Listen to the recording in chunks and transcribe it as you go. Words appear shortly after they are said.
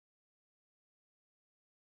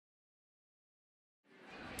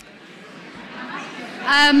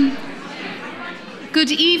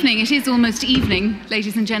Good evening. It is almost evening,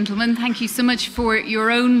 ladies and gentlemen. Thank you so much for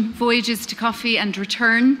your own voyages to coffee and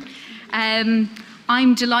return. I'm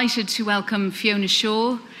delighted to welcome Fiona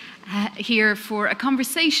Shaw here for a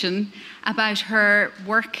conversation about her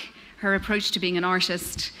work, her approach to being an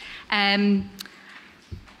artist.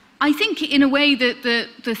 I think, in a way, that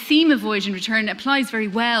the theme of Voyage and Return applies very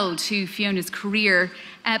well to Fiona's career,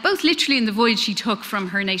 both literally in the voyage she took from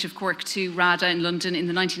her native Cork to RADA in London in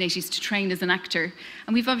the 1980s to train as an actor.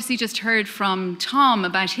 And we've obviously just heard from Tom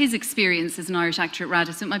about his experience as an Irish actor at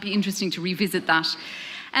RADA, so it might be interesting to revisit that.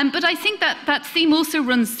 But I think that theme also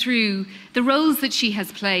runs through the roles that she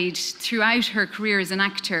has played throughout her career as an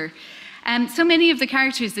actor. So many of the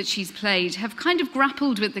characters that she's played have kind of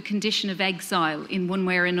grappled with the condition of exile in one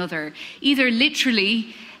way or another, either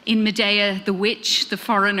literally in Medea, the witch, the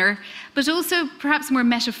foreigner, but also perhaps more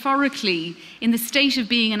metaphorically in the state of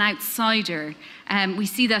being an outsider. We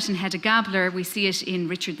see that in Hedda Gabler, we see it in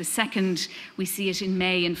Richard II, we see it in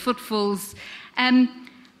May in Footfalls. And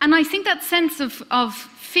I think that sense of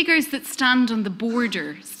figures that stand on the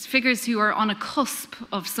border, figures who are on a cusp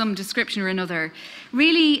of some description or another,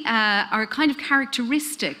 really are kind of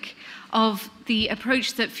characteristic of the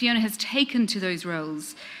approach that Fiona has taken to those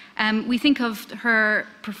roles. We think of her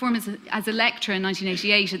performance as Electra in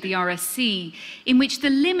 1988 at the RSC, in which the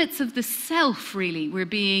limits of the self, really, were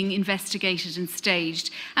being investigated and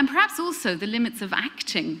staged, and perhaps also the limits of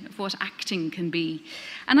acting, of what acting can be.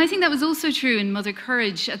 And I think that was also true in Mother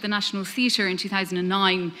Courage at the National Theatre in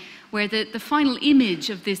 2009, where the final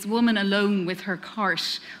image of this woman alone with her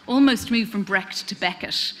cart almost moved from Brecht to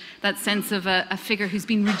Beckett, that sense of a figure who's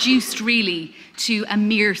been reduced really to a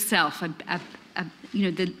mere self,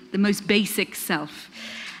 the most basic self.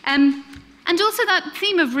 And also that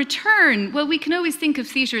theme of return. Well, we can always think of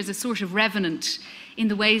theatre as a sort of revenant in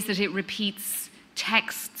the ways that it repeats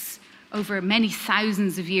texts over many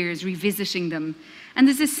thousands of years, revisiting them. And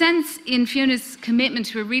there's a sense in Fiona's commitment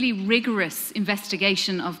to a really rigorous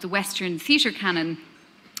investigation of the Western theatre canon,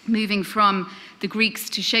 moving from the Greeks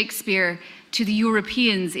to Shakespeare to the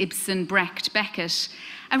Europeans, Ibsen, Brecht, Beckett,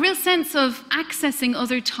 a real sense of accessing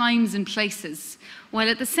other times and places, while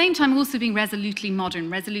at the same time also being resolutely modern,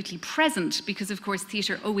 resolutely present, because of course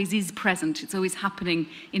theatre always is present, it's always happening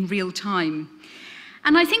in real time.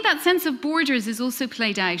 And I think that sense of borders is also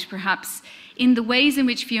played out, perhaps, in the ways in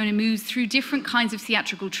which Fiona moves through different kinds of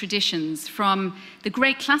theatrical traditions, from the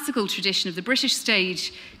great classical tradition of the British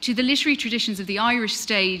stage to the literary traditions of the Irish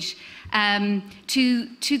stage,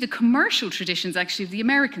 to the commercial traditions, actually, of the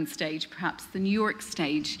American stage, perhaps, the New York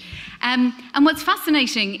stage. And what's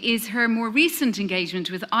fascinating is her more recent engagement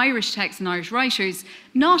with Irish texts and Irish writers,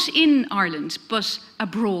 not in Ireland, but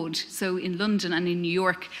abroad, so in London and in New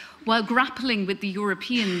York, while grappling with the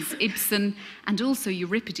Europeans, Ibsen, and also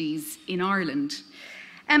Euripides in Ireland.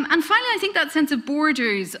 And finally, I think that sense of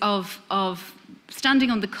borders, of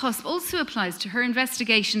standing on the cusp, also applies to her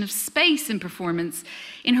investigation of space in performance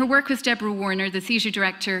in her work with Deborah Warner, the theatre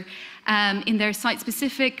director, in their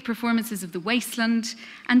site-specific performances of The Wasteland,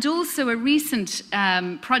 and also a recent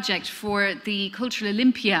project for the Cultural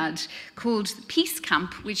Olympiad called Peace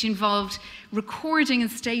Camp, which involved recording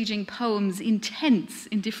and staging poems in tents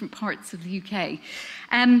in different parts of the UK.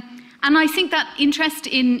 And I think that interest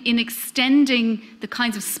in extending the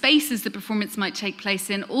kinds of spaces the performance might take place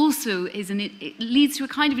in also it leads to a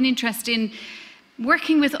kind of an interest in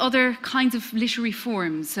working with other kinds of literary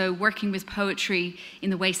forms, so working with poetry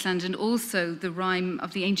in The Wasteland and also the rhyme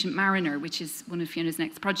of the Ancient Mariner, which is one of Fiona's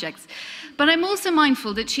next projects. But I'm also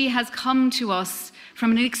mindful that she has come to us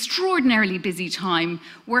from an extraordinarily busy time,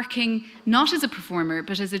 working not as a performer,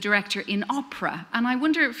 but as a director in opera. And I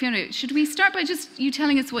wonder, Fiona, should we start by just you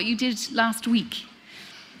telling us what you did last week?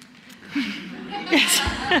 Yes.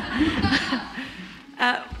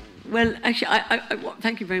 Well, actually,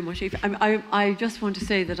 thank you very much, Aoife. I just want to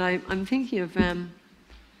say that I'm thinking of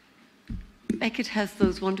Beckett has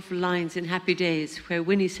those wonderful lines in Happy Days where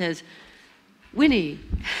Winnie says, "Winnie,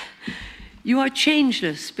 you are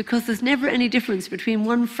changeless because there's never any difference between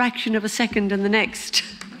one fraction of a second and the next."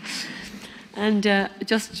 And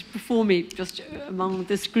just before me, just among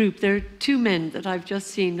this group, there are two men that I've just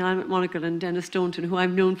seen, Niall McMonagle and Dennis Staunton, who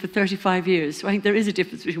I've known for 35 years. So I think there is a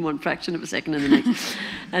difference between one fraction of a second and the next.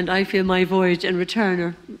 And I feel my voyage and return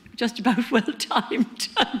are just about well-timed.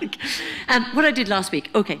 What I did last week,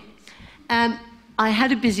 okay. I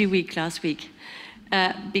had a busy week last week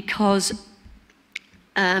because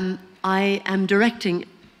I am directing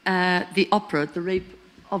the opera, The Rape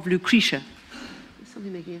of Lucretia. Is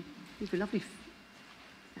something making a lovely.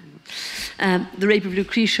 The Rape of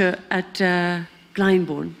Lucretia at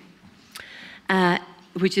Glyndebourne.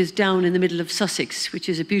 which is down in the middle of Sussex, which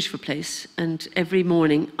is a beautiful place. And every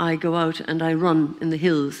morning I go out and I run in the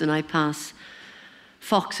hills and I pass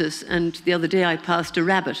foxes. And the other day I passed a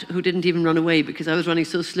rabbit who didn't even run away because I was running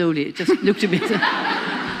so slowly. It just looked at me.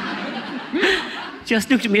 Just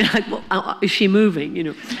looked at me like, well, is she moving, you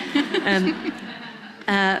know?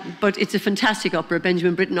 But it's a fantastic opera, a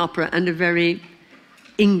Benjamin Britten opera, and a very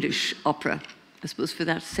English opera, I suppose, for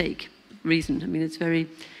that reason. I mean, it's very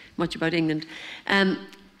much about England.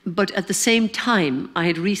 But at the same time, I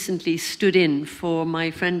had recently stood in for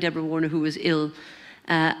my friend Deborah Warner, who was ill,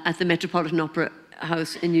 at the Metropolitan Opera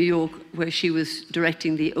House in New York, where she was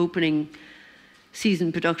directing the opening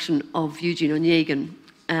season production of Eugene Onegin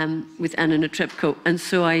with Anna Netrebko. And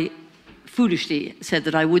so I foolishly said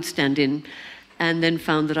that I would stand in, and then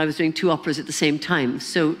found that I was doing 2 operas at the same time.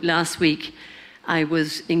 So last week, I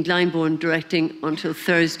was in Glyndebourne directing until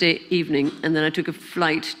Thursday evening, and then I took a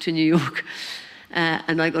flight to New York,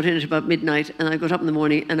 and I got in at about midnight, and I got up in the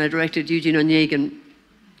morning, and I directed Eugene Onegin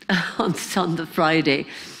on the Friday,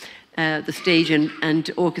 the stage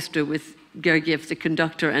and orchestra with Gergiev, the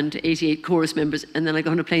conductor, and 88 chorus members, and then I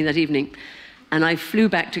got on a plane that evening. And I flew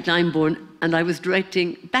back to Glyndebourne, and I was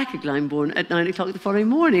directing back at Glyndebourne at 9 o'clock the following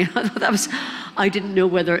morning. I thought I didn't know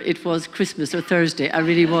whether it was Christmas or Thursday. I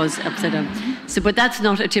really was upside down. So, but that's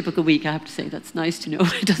not a typical week, I have to say. That's nice to know.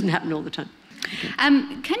 It doesn't happen all the time.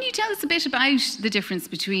 Can you tell us a bit about the difference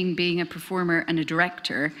between being a performer and a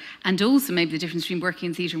director, and also maybe the difference between working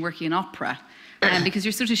in theatre and working in opera? Because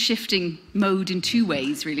you're sort of shifting mode in 2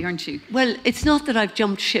 ways, really, aren't you? Well, it's not that I've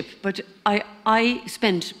jumped ship, but I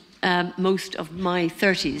spent most of my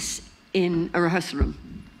 30s in a rehearsal room.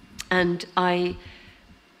 And the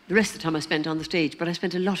rest of the time I spent on the stage, but I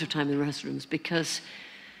spent a lot of time in rehearsal rooms because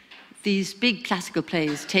these big classical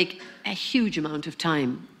plays take a huge amount of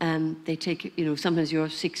time. And they take, you know, sometimes you're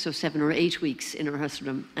 6 or 7 or 8 weeks in a rehearsal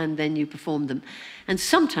room, and then you perform them. And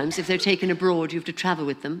sometimes, if they're taken abroad, you have to travel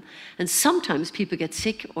with them. And sometimes people get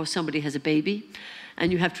sick or somebody has a baby,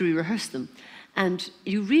 and you have to re-rehearse them. And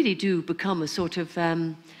you really do become a sort of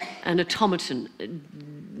an automaton,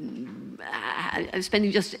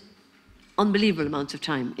 spending just unbelievable amounts of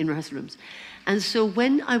time in rehearsal rooms. And so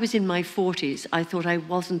when I was in my 40s, I thought I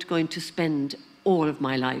wasn't going to spend all of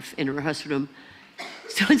my life in a rehearsal room.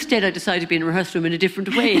 So instead, I decided to be in a rehearsal room in a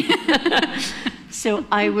different way. So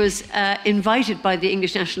I was invited by the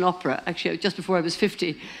English National Opera, actually just before I was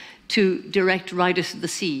 50, to direct Riders of the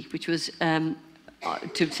Sea, which was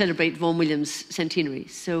to celebrate Vaughan Williams' centenary.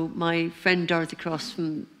 So my friend Dorothy Cross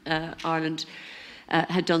from Ireland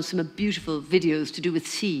had done some beautiful videos to do with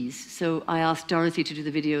seas. So I asked Dorothy to do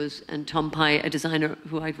the videos, and Tom Pye, a designer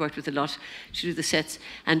who I've worked with a lot, to do the sets.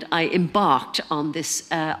 And I embarked on this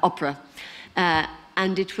opera.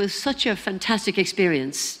 And it was such a fantastic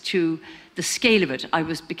experience. To the scale of it, I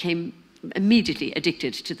became immediately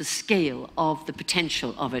addicted to the scale of the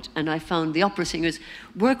potential of it. And I found the opera singers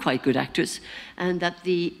were quite good actors, and that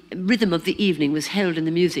the rhythm of the evening was held in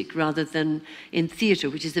the music rather than in theatre,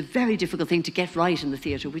 which is a very difficult thing to get right in the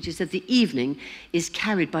theatre, which is that the evening is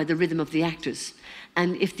carried by the rhythm of the actors.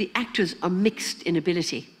 And if the actors are mixed in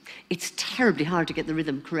ability, it's terribly hard to get the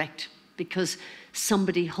rhythm correct because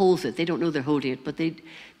somebody holds it. They don't know they're holding it, but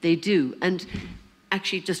they do. And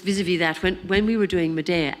actually, just vis-a-vis that, when we were doing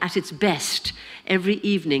Medea, at its best, every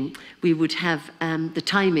evening we would have the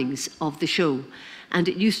timings of the show, and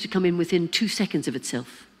it used to come in within 2 seconds of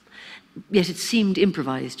itself. Yet it seemed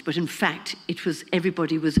improvised, but in fact,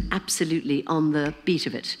 everybody was absolutely on the beat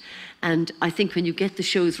of it. And I think when you get the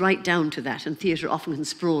shows right down to that, and theatre often can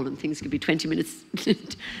sprawl and things can be 20 minutes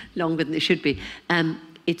longer than they should be,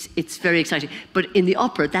 it's very exciting. But in the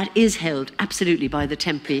opera, that is held absolutely by the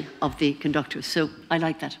tempi of the conductors. So I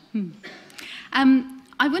like that.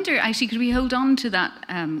 I wonder, actually, could we hold on to that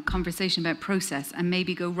conversation about process and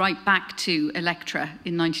maybe go right back to Electra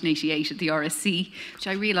in 1988 at the RSC, which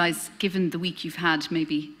I realise, given the week you've had,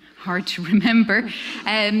 maybe hard to remember.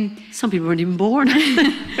 Some people weren't even born.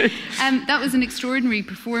 That was an extraordinary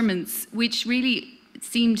performance, which really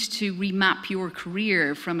seemed to remap your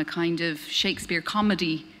career from a kind of Shakespeare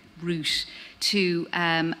comedy route to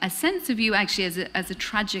a sense of you actually as a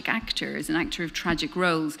tragic actor, as an actor of tragic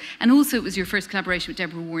roles. And also it was your first collaboration with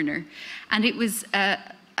Deborah Warner. And it was a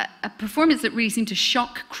performance that really seemed to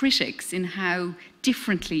shock critics in how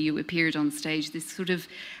differently you appeared on stage, this sort of,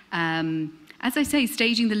 as I say,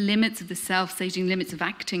 staging the limits of the self, staging limits of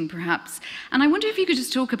acting perhaps. And I wonder if you could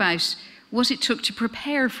just talk about what it took to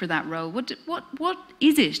prepare for that role. What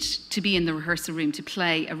is it to be in the rehearsal room to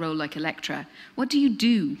play a role like Electra? What do you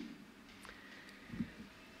do?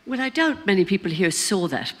 Well, I doubt many people here saw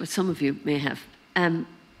that, but some of you may have.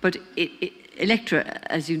 But Electra,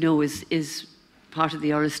 as you know, is part of the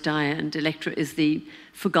Oresteia, and Electra is the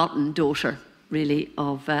forgotten daughter, really,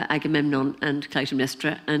 of Agamemnon and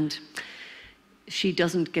Clytemnestra, and she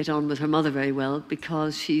doesn't get on with her mother very well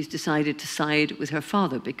because she's decided to side with her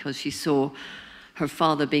father, because she saw her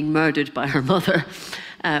father being murdered by her mother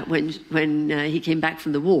when he came back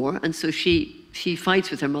from the war, and so she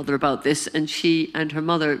fights with her mother about this, and her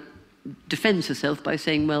mother defends herself by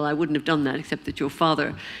saying, well, I wouldn't have done that except that your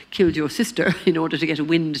father killed your sister in order to get a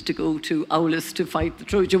wind to go to Aulis to fight the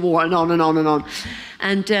Trojan War, and on and on and on.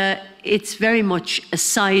 And it's very much a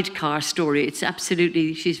sidecar story. It's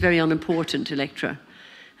absolutely, she's very unimportant, Electra.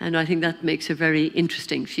 And I think that makes her very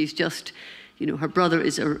interesting. She's just, you know, her brother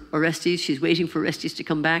is Orestes. She's waiting for Orestes to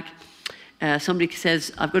come back. Somebody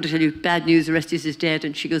says, I've got to tell you bad news, Orestes is dead,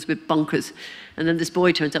 and she goes a bit bonkers. And then this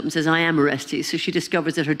boy turns up and says, I am Orestes. So she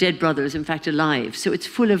discovers that her dead brother is in fact alive. So it's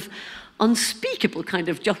full of unspeakable kind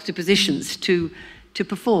of juxtapositions to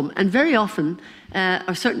perform. And very often,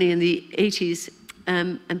 or certainly in the 80s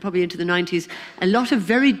and probably into the 90s, a lot of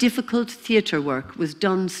very difficult theatre work was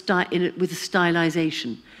done with a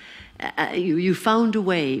stylization. You found a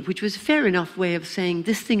way, which was a fair enough way of saying,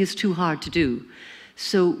 this thing is too hard to do.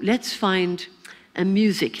 So let's find a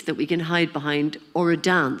music that we can hide behind, or a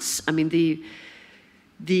dance. I mean, the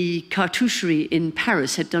cartoucherie in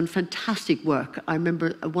Paris had done fantastic work. I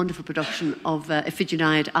remember a wonderful production of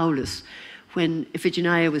Iphigenia at Aulis, when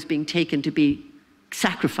Iphigenia was being taken to be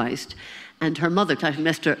sacrificed, and her mother,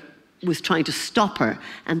 Clytemnestra, was trying to stop her,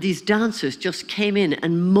 and these dancers just came in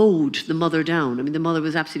and mowed the mother down. I mean, the mother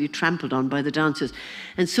was absolutely trampled on by the dancers.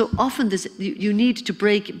 And so often you need to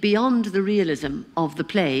break beyond the realism of the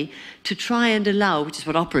play to try and allow, which is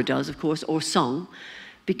what opera does, of course, or song,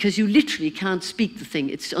 because you literally can't speak the thing.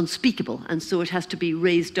 It's unspeakable, and so it has to be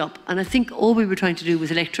raised up. And I think all we were trying to do with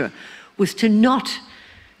Electra was to not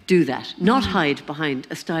do that, not hide behind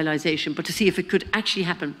a stylization, but to see if it could actually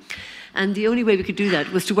happen. And the only way we could do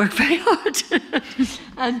that was to work very hard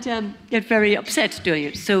and get very upset doing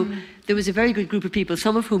it. So there was a very good group of people,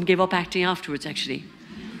 some of whom gave up acting afterwards, actually.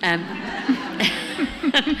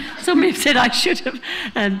 Some have said I should have,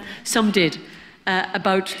 some did.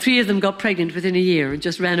 About 3 of them got pregnant within a year and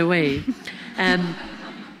just ran away.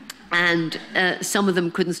 And some of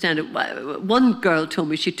them couldn't stand it. One girl told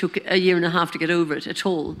me she took a year and a half to get over it at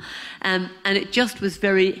all. And it just was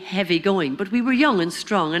very heavy going. But we were young and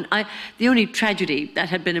strong. And the only tragedy that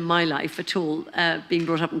had been in my life at all, being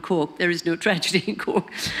brought up in Cork, there is no tragedy in Cork,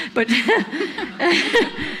 but,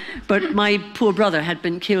 but my poor brother had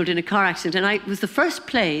been killed in a car accident. And it was the first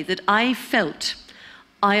play that I felt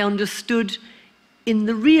I understood in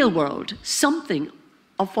the real world something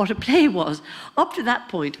of what a play was. Up to that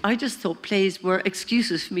point, I just thought plays were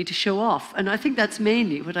excuses for me to show off. And I think that's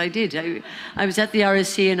mainly what I did. I was at the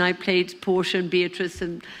RSC and I played Portia and Beatrice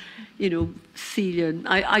and, you know, Celia. And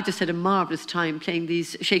I just had a marvellous time playing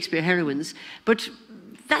these Shakespeare heroines. But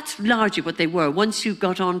that's largely what they were. Once you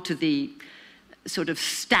got on to the sort of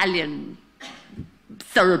stallion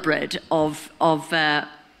thoroughbred of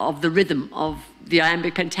the rhythm of the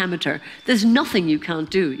iambic pentameter, there's nothing you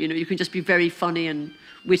can't do. You know, you can just be very funny and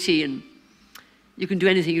witty, and you can do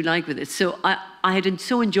anything you like with it. So I had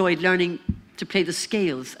so enjoyed learning to play the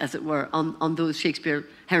scales, as it were, on those Shakespeare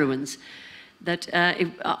heroines, that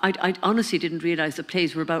I honestly didn't realise that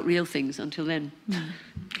plays were about real things until then.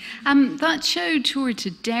 That show toured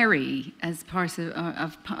to Derry as part of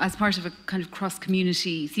a kind of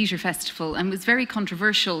cross-community theatre festival, and was very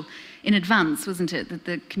controversial in advance, wasn't it? That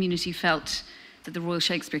the community felt that the Royal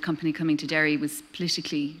Shakespeare Company coming to Derry was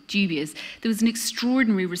politically dubious. There was an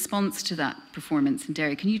extraordinary response to that performance in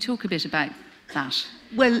Derry. Can you talk a bit about that?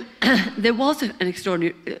 Well, there was an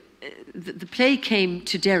extraordinary... the play came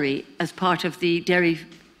to Derry as part of the Derry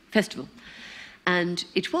Festival. And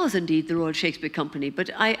it was indeed the Royal Shakespeare Company. But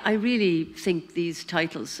I really think these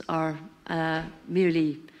titles are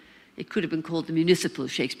merely... It could have been called the Municipal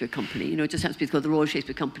Shakespeare Company. You know, it just happens to be called the Royal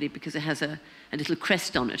Shakespeare Company because it has a little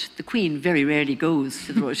crest on it. The Queen very rarely goes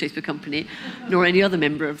to the Royal Shakespeare Company, nor any other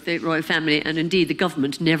member of the royal family, and indeed the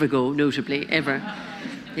government never go, notably, ever.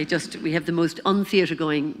 We have the most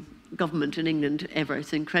un-theatre-going government in England ever.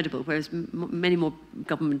 It's incredible, whereas many more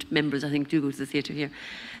government members, I think, do go to the theatre here.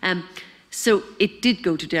 So it did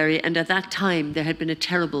go to Derry, and at that time there had been a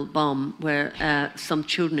terrible bomb where some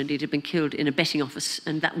children indeed had been killed in a betting office,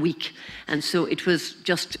 and that week. And so it was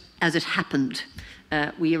just as it happened.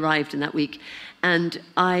 We arrived in that week. And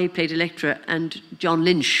I played Electra, and John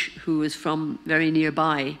Lynch, who was from very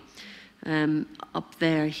nearby, up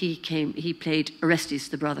there, he played Orestes,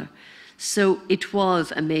 the brother. So it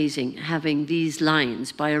was amazing having these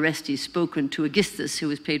lines by Orestes spoken to Aegisthus, who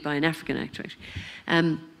was played by an African actor,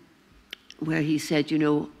 where he said, you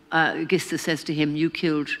know, Aegisthus says to him, you're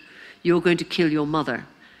going to kill your mother,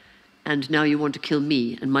 and now you want to kill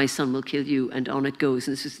me, and my son will kill you, and on it goes.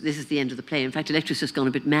 And this is the end of the play. In fact, Electra's just gone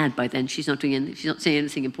a bit mad by then. She's not saying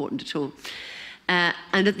anything important at all.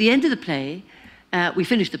 And at the end of the play, we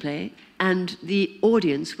finished the play, and the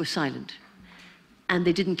audience were silent, and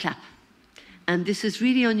they didn't clap. And this is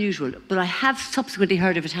really unusual, but I have subsequently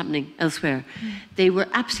heard of it happening elsewhere. They were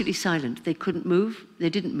absolutely silent. They couldn't move,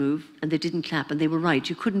 they didn't move, and they didn't clap. And they were right.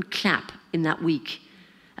 You couldn't clap in that week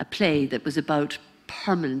a play that was about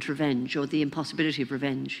permanent revenge or the impossibility of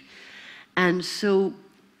revenge. And so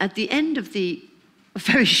at the end of the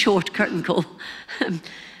very short curtain call,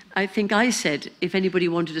 I think I said if anybody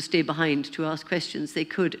wanted to stay behind to ask questions, they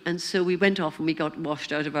could. And so we went off and we got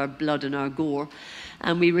washed out of our blood and our gore.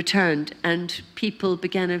 And we returned, and people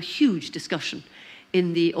began a huge discussion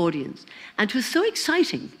in the audience. And it was so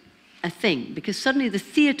exciting a thing, because suddenly the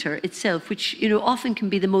theatre itself, which, you know, often can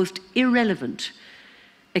be the most irrelevant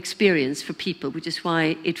experience for people, which is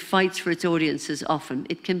why it fights for its audiences often.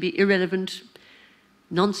 It can be irrelevant,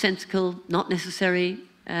 nonsensical, not necessary,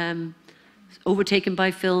 overtaken by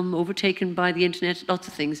film, overtaken by the internet, lots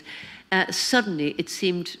of things. Suddenly it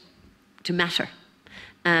seemed to matter.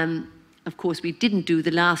 Of course, we didn't do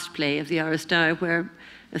the last play of the Aristide, where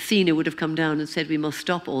Athena would have come down and said, we must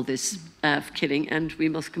stop all this killing, and we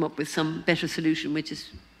must come up with some better solution, which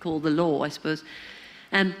is called the law, I suppose.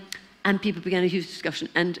 And people began a huge discussion.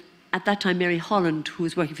 And at that time, Mary Holland, who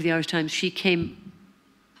was working for the Irish Times, she came,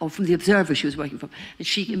 or from the Observer she was working for, and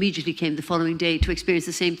she immediately came the following day to experience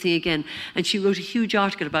the same thing again. And she wrote a huge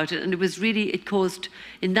article about it, and it was really, it caused,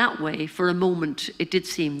 in that way, for a moment, it did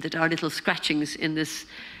seem that our little scratchings in this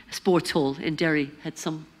sports hall in Derry had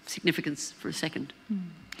some significance for a second.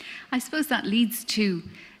 I suppose that leads to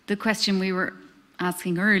the question we were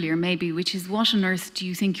asking earlier, maybe, which is, what on earth do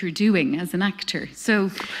you think you're doing as an actor?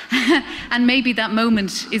 So, and maybe that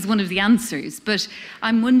moment is one of the answers, but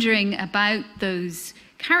I'm wondering about those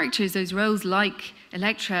characters, those roles like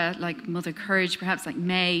Electra, like Mother Courage, perhaps like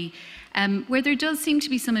May, where there does seem to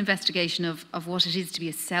be some investigation of what it is to be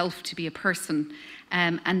a self, to be a person,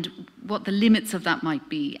 and what the limits of that might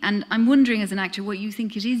be. And I'm wondering, as an actor, what you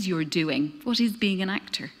think it is you're doing. What is being an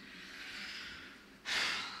actor?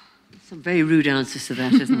 Some very rude answers to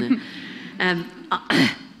that, isn't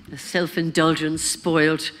it? Self-indulgent,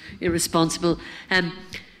 spoiled, irresponsible.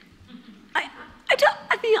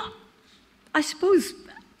 I suppose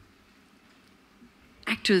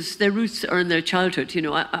actors, their roots are in their childhood. You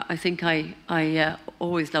know, I think I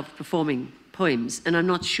always loved performing poems, and I'm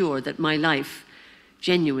not sure that my life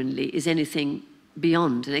genuinely is anything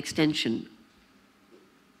beyond an extension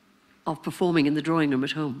of performing in the drawing room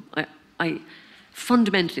at home. I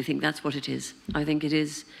fundamentally think that's what it is. I think it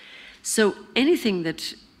is. So anything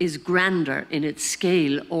that is grander in its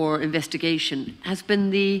scale or investigation has been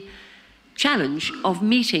the challenge of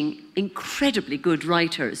meeting incredibly good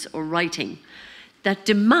writers or writing that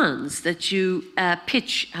demands that you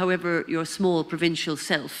pitch, however, your small provincial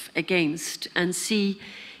self against, and see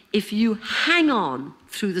if you hang on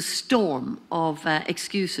through the storm of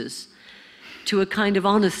excuses to a kind of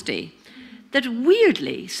honesty, that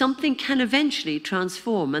weirdly something can eventually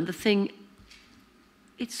transform, and the thing,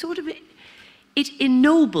 it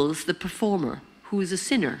ennobles the performer, who is a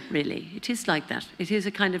sinner, really. It is like that. It is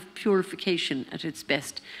a kind of purification at its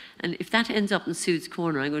best. And if that ends up in Sude's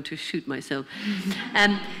corner, I'm going to shoot myself.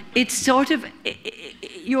 It's sort of,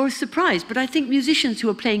 you're surprised, but I think musicians who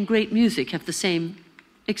are playing great music have the same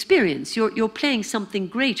experience. You're playing something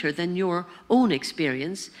greater than your own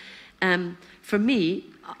experience. For me,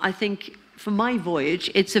 I think for my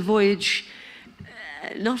voyage, it's a voyage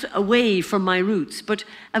not away from my roots, but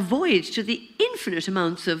a voyage to the infinite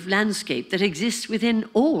amounts of landscape that exist within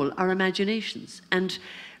all our imaginations. And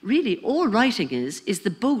really, all writing is the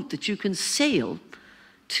boat that you can sail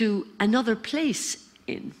to another place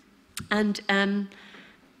in. And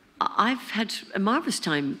I've had a marvelous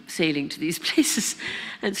time sailing to these places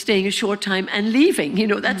and staying a short time and leaving. You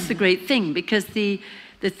know, that's the great thing, because the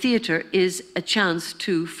theatre is a chance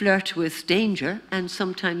to flirt with danger and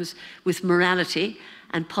sometimes with morality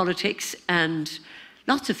and politics and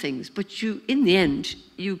lots of things. But you, in the end,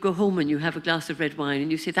 you go home and you have a glass of red wine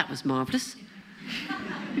and you say, that was marvellous.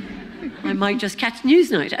 I might just catch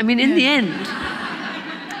Newsnight. I mean, in the end,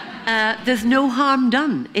 there's no harm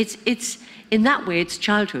done. It's in that way, it's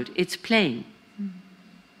childhood. It's playing.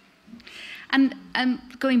 And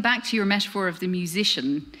going back to your metaphor of the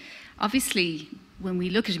musician, obviously when we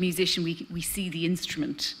look at a musician, we see the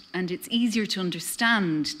instrument, and it's easier to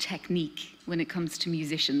understand technique when it comes to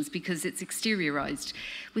musicians because it's exteriorized.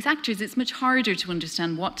 With actors, it's much harder to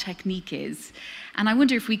understand what technique is. And I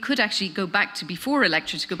wonder if we could actually go back to before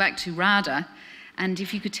Electra, to go back to Radha, and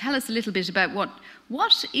if you could tell us a little bit about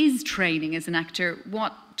what is training as an actor?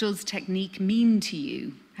 What does technique mean to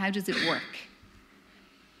you? How does it work?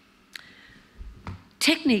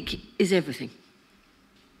 Technique is everything.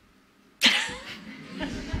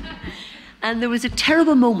 And there was a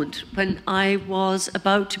terrible moment when I was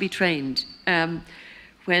about to be trained,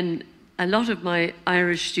 when a lot of my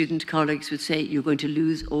Irish student colleagues would say, you're going to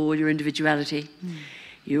lose all your individuality,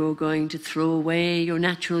 you're going to throw away your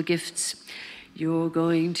natural gifts, you're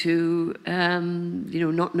going to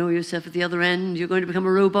not know yourself at the other end, you're going to become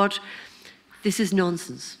a robot. This is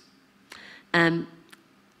nonsense.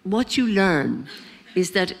 What you learn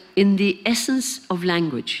is that in the essence of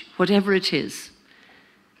language, whatever it is,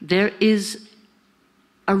 there is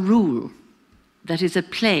a rule that is at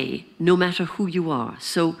play no matter who you are.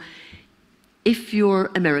 So if you're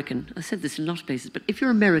American, I said this in a lot of places, but if you're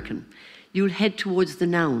American, you'll head towards the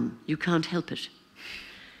noun. You can't help it.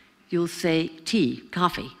 You'll say tea,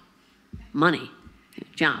 coffee, money,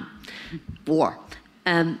 job, war,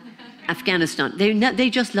 Afghanistan. They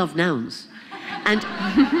just love nouns. And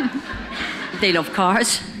they love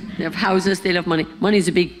cars, they love houses, they love money. Money's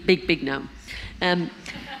a big, big, big noun.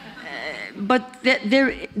 But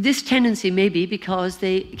this tendency may be because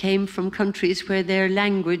they came from countries where their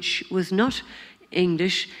language was not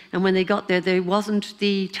English, and when they got there wasn't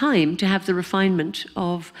the time to have the refinement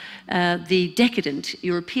of the decadent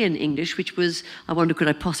European English, which was, I wonder, could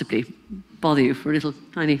I possibly bother you for a little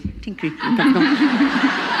tiny tinkly?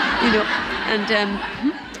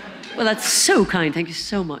 Well, that's so kind, thank you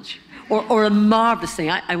so much. Or a marvellous thing,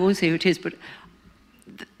 I won't say who it is, but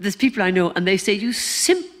there's people I know, and they say, you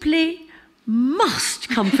simply must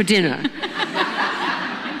come for dinner.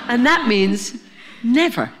 And that means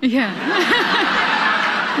never. Yeah.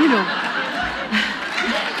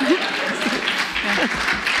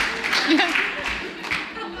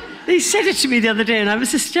 They said it to me the other day, and I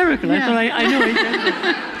was hysterical. Yeah. I thought, I know it.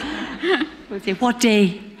 I would say, what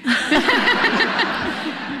day?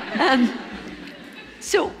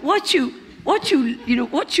 So what you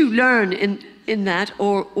learn in that,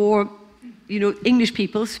 or English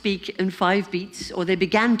people speak in 5 beats, or they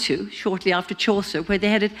began to shortly after Chaucer, where they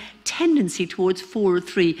had a tendency towards 4 or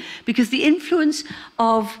 3, because the influence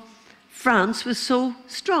of France was so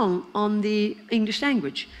strong on the English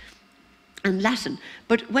language and Latin.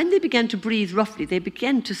 But when they began to breathe roughly, they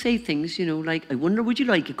began to say things, like, I wonder, would you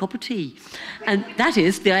like a cup of tea? And that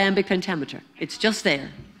is the iambic pentameter. It's just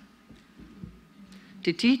there.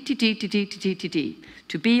 Ti-ti, ti-ti, ti-ti, ti-ti, ti-ti.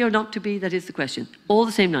 To be or not to be, that is the question. All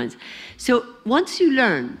the same lines. So once you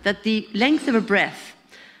learn that the length of a breath,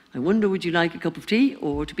 I wonder, would you like a cup of tea?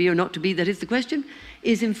 Or to be or not to be, that is the question,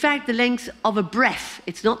 is in fact the length of a breath.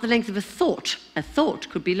 It's not the length of a thought. A thought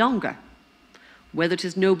could be longer. Whether it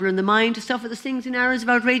is nobler in the mind to suffer the stings and arrows of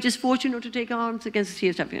outrageous fortune, or to take arms against the sea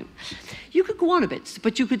of stuff. You could go on a bit,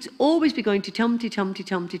 but you could always be going ti-tum, ti-tum,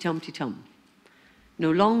 ti-tum, ti-tum, ti-tum.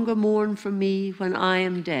 No longer mourn for me when I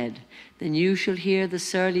am dead, then you shall hear the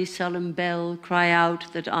surly solemn bell cry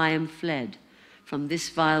out that I am fled from this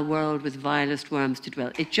vile world with vilest worms to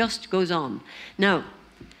dwell. It just goes on. Now,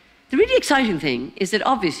 the really exciting thing is that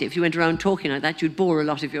obviously if you went around talking like that, you'd bore a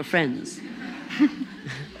lot of your friends.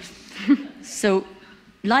 So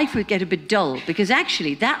life would get a bit dull, because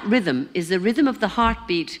actually that rhythm is the rhythm of the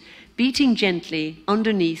heartbeat beating gently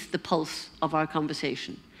underneath the pulse of our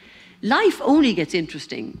conversation. Life only gets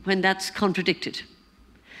interesting when that's contradicted.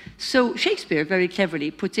 So Shakespeare very cleverly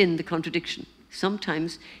puts in the contradiction.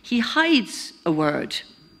 Sometimes he hides a word.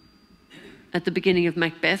 At the beginning of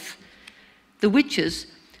Macbeth, the witches,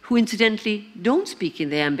 who incidentally don't speak in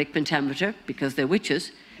the iambic pentameter because they're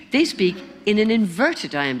witches, they speak in an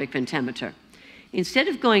inverted iambic pentameter. Instead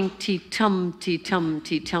of going ti-tum, ti-tum,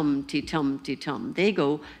 ti-tum, ti-tum, ti-tum, they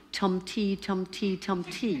go tum-ti, tum-ti,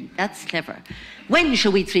 tum-ti. That's clever. When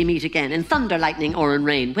shall we three meet again? In thunder, lightning, or in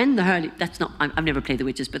rain? When the hurly... That's not... I've never played the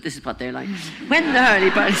witches, but this is what they're like. When the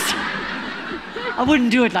hurly-burly... I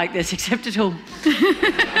wouldn't do it like this, except at home.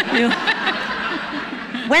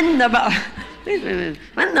 When the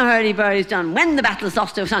hurly-burly is done, when the battle's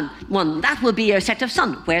lost or won, that will be your set of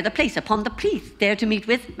sun, where the place upon the pleath, there to meet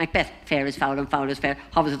with Macbeth. Fair is foul and foul is fair,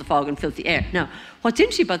 hovers of the fog and filthy air. Now, what's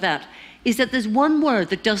interesting about that is that there's one word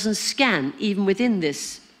that doesn't scan even within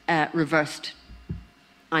this reversed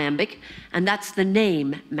iambic, and that's the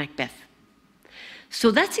name Macbeth.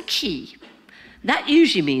 So that's a key. That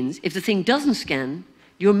usually means if the thing doesn't scan,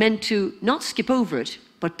 you're meant to not skip over it,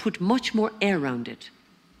 but put much more air around it.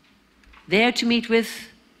 There to meet with,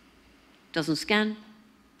 doesn't scan,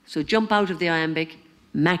 so jump out of the iambic,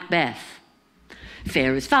 Macbeth.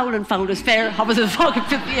 Fair is foul and foul is fair, hovers in the fog and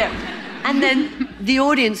fills the air. And then the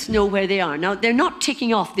audience know where they are. Now, they're not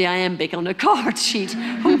ticking off the iambic on a card sheet,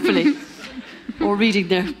 hopefully, or reading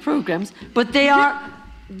their programs, but they are,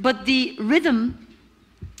 but the rhythm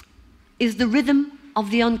is the rhythm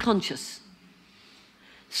of the unconscious.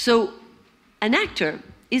 So an actor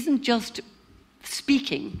isn't just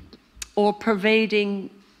speaking or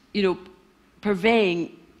purveying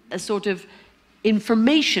a sort of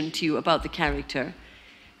information to you about the character.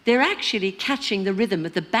 They're actually catching the rhythm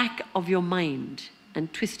at the back of your mind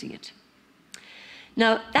and twisting it.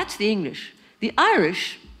 Now, that's the English. The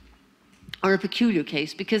Irish are a peculiar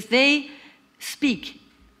case because they speak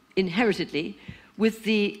inheritedly with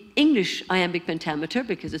the English iambic pentameter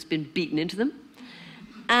because it's been beaten into them,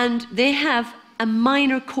 and they have a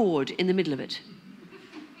minor chord in the middle of it.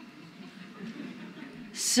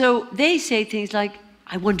 So they say things like,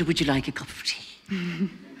 I wonder, would you like a cup of tea?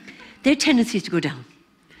 Their tendency is to go down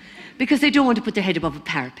because they don't want to put their head above a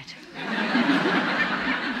parapet.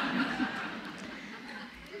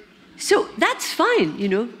 So that's fine, you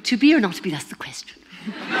know, to be or not to be, that's the question.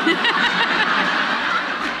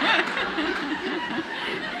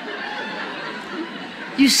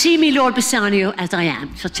 You see me, Lord Bassanio, as I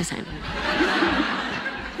am, such as I am.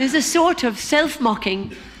 There's a sort of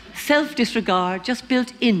self-mocking, self-disregard just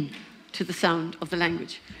built in to the sound of the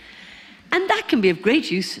language. And that can be of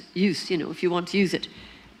great use, you know, if you want to use it.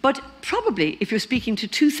 But probably, if you're speaking to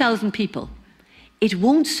 2,000 people, it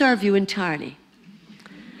won't serve you entirely.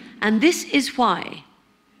 And this is why,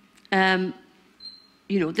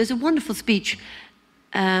 you know, there's a wonderful speech,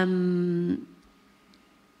 Rosalind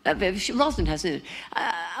has in it.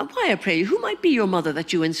 Why, I pray you, who might be your mother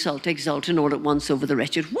that you insult, exalt, and all at once over the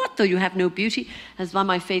wretched? What, though you have no beauty, as by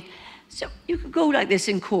my faith? So you could go like this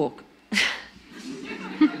in Cork.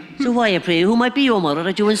 So why, I pray you, who might be your mother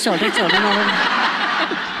that you insult, exalt,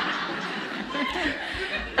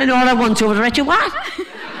 and all at once over the wretched? What?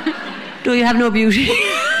 Do you have no beauty?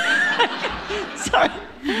 Sorry,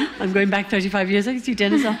 I'm going back 35 years. I can see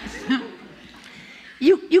Dennis on.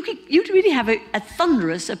 You'd really have a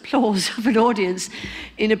thunderous applause of an audience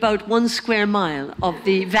in about 1 square mile of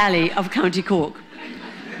the valley of County Cork,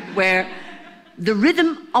 where the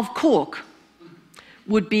rhythm of Cork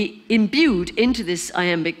would be imbued into this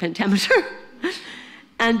iambic pentameter,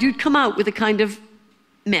 and you'd come out with a kind of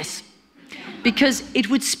mess. Because it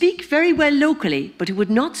would speak very well locally, but it would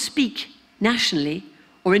not speak nationally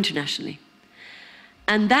or internationally.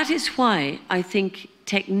 And that is why I think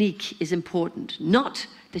technique is important. Not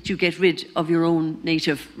that you get rid of your own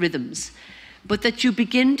native rhythms, but that you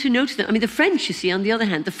begin to notice them. I mean, the French, you see, on the other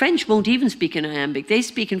hand, the French won't even speak in iambic. They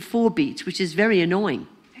speak in 4 beats, which is very annoying.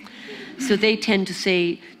 So they tend to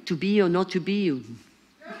say, to be or not to be.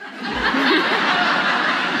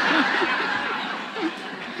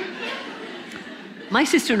 My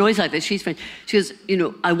sister annoys like this. She's French. She goes, you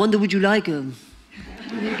know, I wonder, would you like a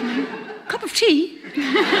cup of tea?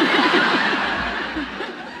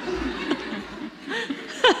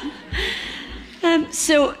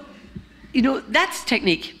 So, you know, that's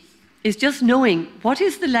technique. It's just knowing what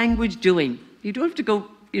is the language doing. You don't have to go,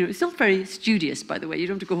 you know, it's not very studious, by the way. You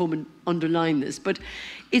don't have to go home and underline this, but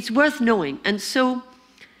it's worth knowing. And so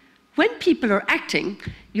when people are acting,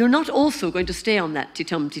 you're not also going to stay on that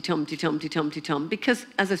ti-tum, ti-tum, ti-tum, ti-tum, ti-tum, because,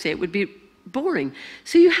 as I say, it would be boring.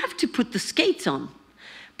 So you have to put the skates on.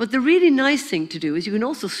 But the really nice thing to do is you can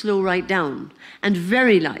also slow right down. And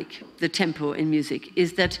very like the tempo in music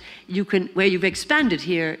is that you can, where you've expanded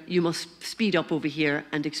here, you must speed up over here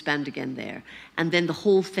and expand again there. And then the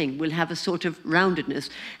whole thing will have a sort of roundedness.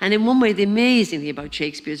 And in one way, the amazing thing about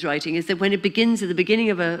Shakespeare's writing is that when it begins at the beginning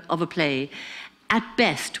of a play, at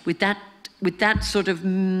best, with that sort of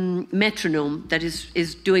metronome that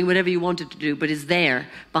is doing whatever you want it to do, but is there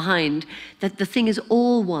behind, that the thing is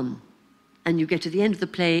all one. And you get to the end of the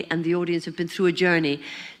play and the audience have been through a journey,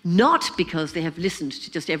 not because they have listened to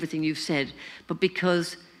just everything you've said, but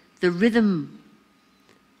because the rhythm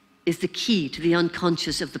is the key to the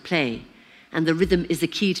unconscious of the play, and the rhythm is the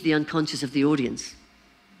key to the unconscious of the audience.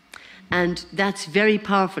 And that's very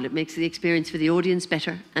powerful. It makes the experience for the audience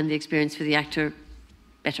better and the experience for the actor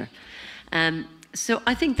better. So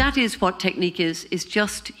I think that is what technique is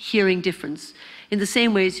just hearing difference. In the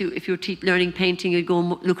same way as if you're learning painting, you go and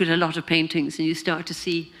look at a lot of paintings and you start to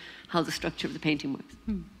see how the structure of the painting works.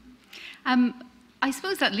 I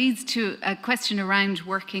suppose that leads to a question around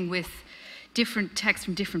working with different texts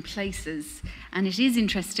from different places. And it is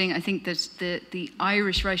interesting, I think, that the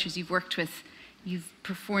Irish writers you've worked with, you've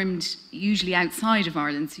performed usually outside of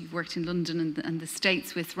Ireland. So you've worked in London and the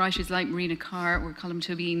States with writers like Marina Carr or Colm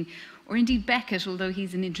Tóibín, or indeed Beckett, although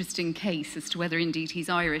he's an interesting case as to whether indeed he's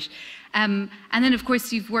Irish. And then, of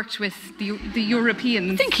course, you've worked with the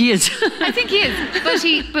Europeans. I think he is. I think he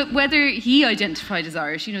is. But whether he identified as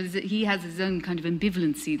Irish, you know, he has his own kind of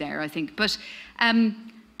ambivalency there, I think. But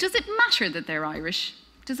does it matter that they're Irish?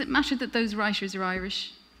 Does it matter that those writers are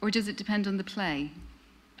Irish? Or does it depend on the play?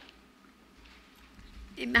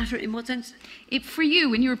 It matter in what sense? For you,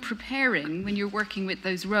 when you're preparing, when you're working with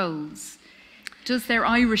those roles, does their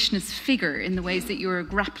Irishness figure in the ways that you're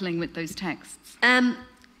grappling with those texts?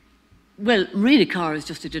 Well, Marina Carr is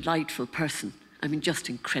just a delightful person. I mean, just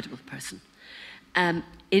incredible person.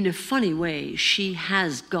 In a funny way, she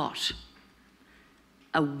has got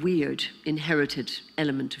a weird inherited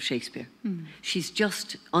element of Shakespeare. She's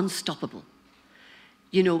just unstoppable.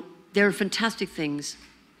 You know, there are fantastic things.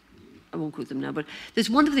 I won't quote them now, but there's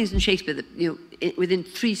wonderful things in Shakespeare that, you know, within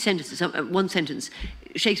 3 sentences, one sentence,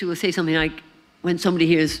 Shakespeare will say something like, when somebody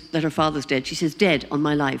hears that her father's dead, she says, dead on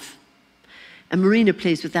my life. And Marina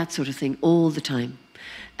plays with that sort of thing all the time,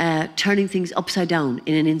 turning things upside down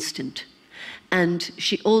in an instant. And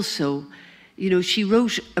she also, you know, she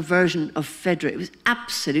wrote a version of Phaedra. It was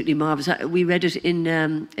absolutely marvellous. We read it in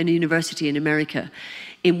a university in America,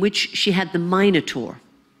 in which she had the Minotaur.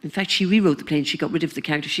 In fact, she rewrote the play and she got rid of the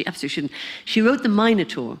character. She absolutely shouldn't. She wrote the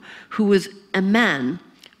Minotaur, who was a man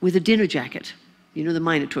with a dinner jacket. You know, the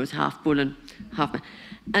Minotaur is half bull and half man.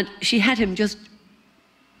 And she had him just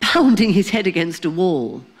pounding his head against a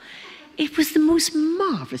wall. It was the most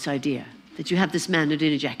marvellous idea that you have this man in a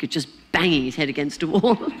dinner jacket just banging his head against a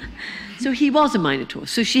wall. So he was a Minotaur.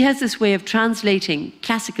 So she has this way of translating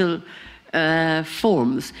classical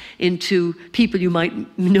forms into people you might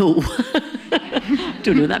know.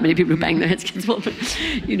 Don't know that many people who bang their heads against the wall,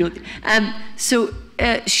 but you know. So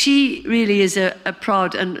she really is a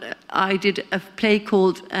prod, and I did a play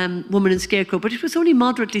called Woman and Scarecrow, but it was only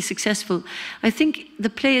moderately successful. I think the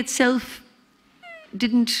play itself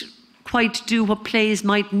didn't quite do what plays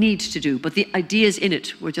might need to do, but the ideas in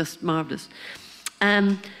it were just marvellous.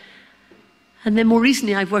 And then more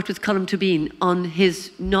recently, I've worked with Colm Tóibín on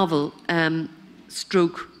his novel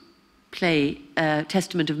stroke play,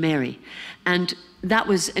 Testament of Mary. And that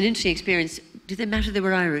was an interesting experience. Did it matter they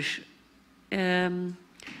were Irish?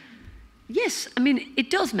 Yes, I mean,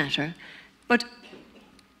 it does matter. But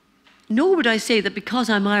nor would I say that because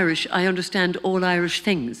I'm Irish, I understand all Irish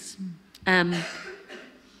things.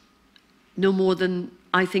 No more than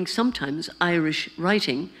I think sometimes Irish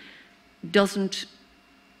writing doesn't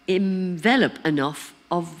envelop enough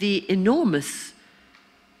of the enormous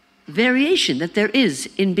variation that there is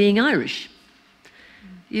in being Irish.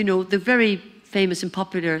 You know, the very famous and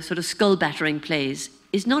popular sort of skull-battering plays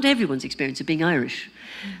is not everyone's experience of being Irish,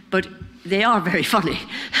 but they are very funny.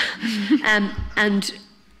 And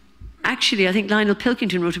actually, I think Lionel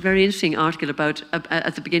Pilkington wrote a very interesting article about,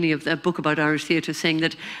 at the beginning of the book about Irish theatre, saying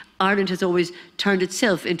that Ireland has always turned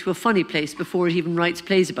itself into a funny place before it even writes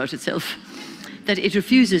plays about itself. That it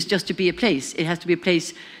refuses just to be a place. It has to be a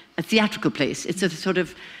place, a theatrical place. It's a sort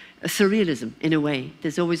of a surrealism in a way.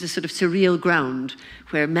 There's always a sort of surreal ground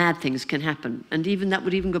where mad things can happen. And even that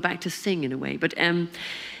would even go back to Sing in a way. But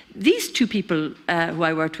these two people who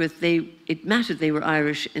I worked with, it mattered they were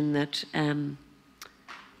Irish in that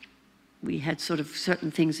we had sort of certain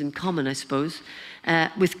things in common, I suppose.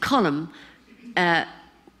 With Colm,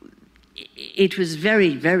 it was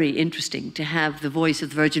very, very interesting to have the voice of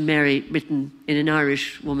the Virgin Mary written in an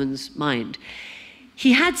Irish woman's mind.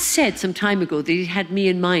 He had said some time ago that he had me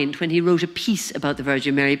in mind when he wrote a piece about the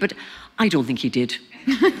Virgin Mary, but I don't think he did.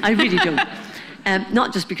 I really don't.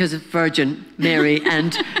 Not just because of Virgin Mary,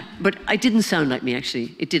 but it didn't sound like me,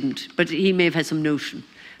 actually. It didn't. But he may have had some notion.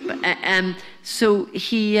 But, so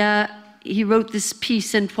he wrote this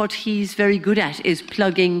piece, and what he's very good at is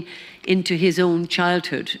plugging into his own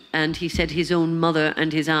childhood, and he said his own mother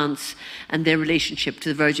and his aunts and their relationship to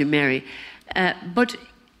the Virgin Mary. But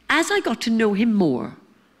as I got to know him more,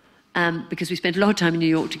 because we spent a lot of time in New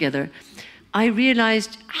York together, I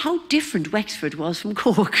realised how different Wexford was from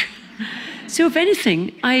Cork. So if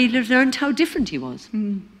anything, I learned how different he was.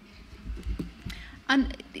 Mm.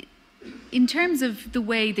 And in terms of the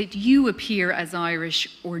way that you appear as Irish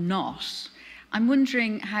or not, I'm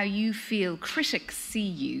wondering how you feel critics see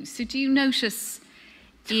you. So do you notice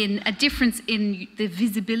in a difference in the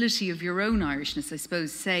visibility of your own Irishness, I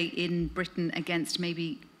suppose, say in Britain against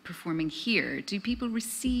maybe performing here? Do people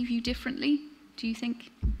receive you differently, do you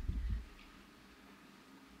think?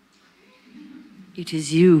 It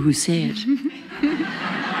is you who say it.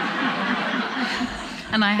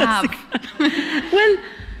 And I have. Well,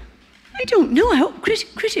 I don't know. I hope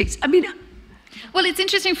critics, I mean... Well, it's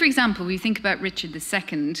interesting, for example, we think about Richard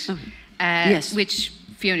II, yes. which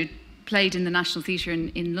Fiona played in the National Theatre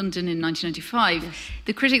in London in 1995. Yes.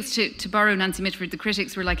 The critics, to borrow Nancy Mitford, the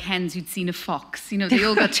critics were like hens who'd seen a fox. You know, they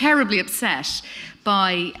all got terribly upset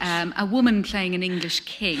by a woman playing an English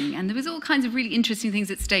king. And there was all kinds of really interesting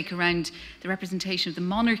things at stake around the representation of the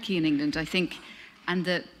monarchy in England, I think, and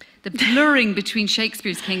the blurring between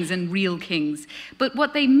Shakespeare's kings and real kings. But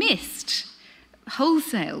what they missed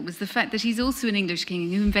wholesale was the fact that he's also an English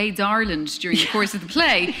king who invades Ireland during the course of the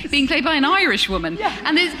play, being played by an Irish woman. Yeah.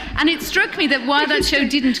 And it struck me that while that show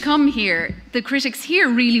didn't come here, the critics here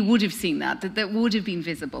really would have seen that would have been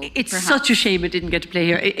visible. It's perhaps. Such a shame it didn't get to play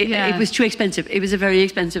here. It was too expensive. It was a very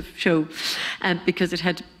expensive show because it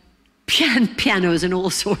had pianos and all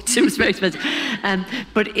sorts. It was very expensive.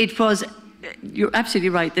 But it was, you're absolutely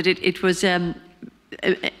right, that it was...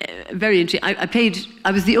 very interesting.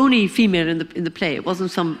 I was the only female in the play. It wasn't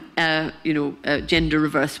some gender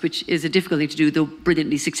reverse, which is a difficult thing to do, though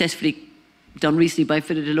brilliantly successfully done recently by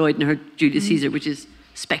Phyllida Lloyd and her Julius Caesar, which is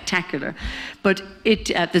spectacular. But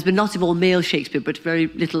there's been lots of all male Shakespeare, but very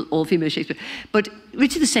little all female Shakespeare. But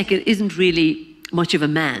Richard II isn't really much of a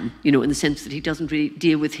man, in the sense that he doesn't really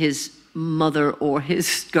deal with his mother or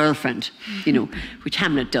his girlfriend, which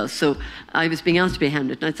Hamlet does. So I was being asked to play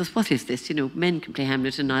Hamlet, and I thought, what is this? Men can play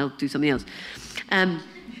Hamlet and I'll do something else.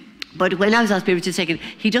 But when I was asked to play Richard II,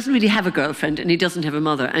 he doesn't really have a girlfriend and he doesn't have a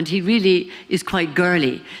mother, and he really is quite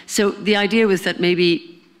girly. So the idea was that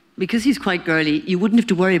maybe, because he's quite girly, you wouldn't have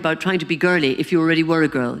to worry about trying to be girly if you already were a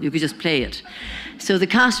girl. You could just play it. So the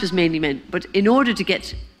cast was mainly men, but in order to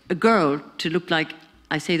get a girl to look like,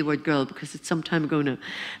 I say the word girl because it's some time ago now,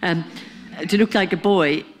 to look like a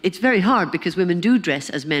boy, it's very hard because women do dress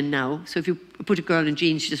as men now. So if you put a girl in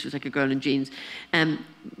jeans, she just looks like a girl in jeans.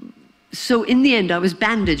 So in the end, I was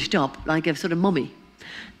bandaged up like a sort of mummy.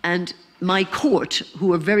 And my court, who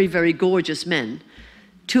were very, very gorgeous men,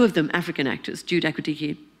 two of them African actors, Jude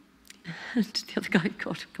Akudiki, and the other guy,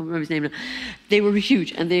 God, I can't remember his name now, they were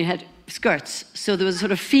huge and they had skirts. So there was a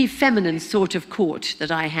sort of feminine sort of court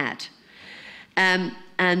that I had.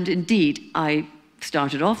 And indeed, I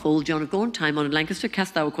started off, old John of Gaunt, time on in Lancaster,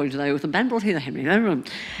 cast thou according to thy oath, and ban brought hither Henry,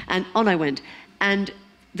 and on I went. And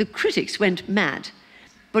the critics went mad.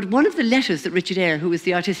 But one of the letters that Richard Eyre, who was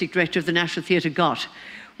the artistic director of the National Theatre, got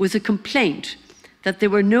was a complaint that there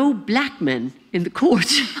were no black men in the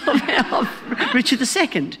court of Richard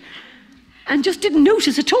II, and just didn't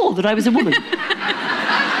notice at all that I was a woman.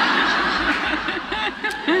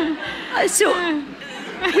 So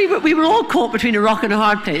we were all caught between a rock and a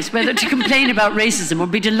hard place, whether to complain about racism or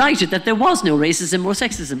be delighted that there was no racism or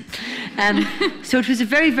sexism. So it was a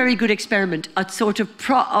very, very good experiment at sort of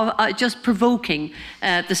just provoking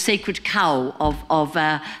the sacred cow of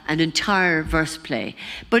an entire verse play.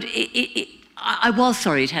 But I was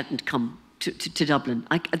sorry it hadn't come to Dublin.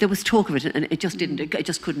 There was talk of it and it just didn't, it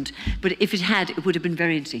just couldn't. But if it had, it would have been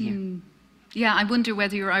very interesting here. Yeah, I wonder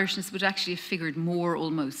whether your Irishness would actually have figured more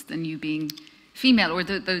almost than you being female, or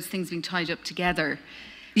those things being tied up together.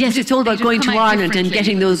 Yes, it's all about going to Ireland and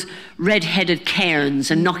getting those red-headed cairns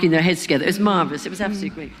and knocking their heads together. It's marvellous. It was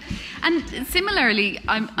absolutely great. And similarly,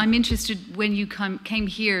 I'm interested when you came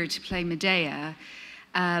here to play Medea.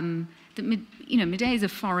 Medea is a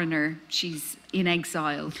foreigner. She's in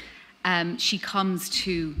exile. She comes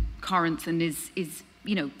to Corinth and is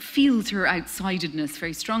feels her outsidedness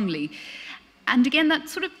very strongly. And again, that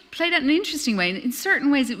sort of played out in an interesting way. In certain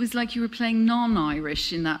ways, it was like you were playing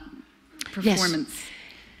non-Irish in that performance.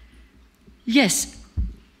 Yes.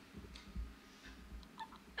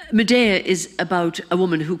 Medea is about a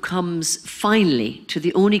woman who comes finally to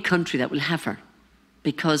the only country that will have her,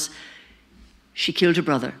 because she killed her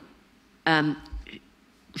brother.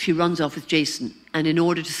 She runs off with Jason, and in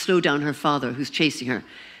order to slow down her father, who's chasing her,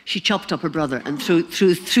 she chopped up her brother and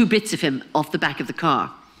threw bits of him off the back of the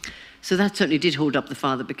car. So that certainly did hold up the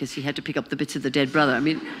father, because he had to pick up the bits of the dead brother. I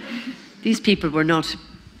mean, these people were not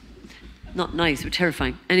nice, were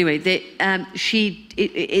terrifying. Anyway,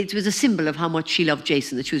 it was a symbol of how much she loved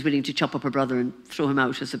Jason, that she was willing to chop up her brother and throw him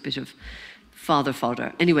out as a bit of father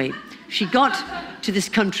fodder. Anyway, she got to this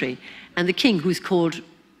country, and the king, who's called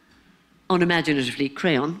unimaginatively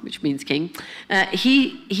Crayon, which means king,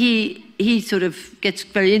 he sort of gets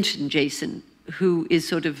very interested in Jason, who is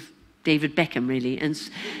sort of David Beckham, really, and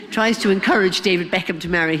tries to encourage David Beckham to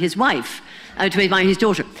marry his wife, to marry his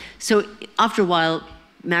daughter. So after a while,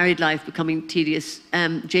 married life becoming tedious,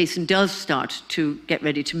 Jason does start to get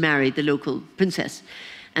ready to marry the local princess.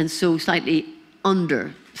 And so slightly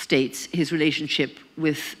understates his relationship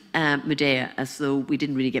with Medea, as though we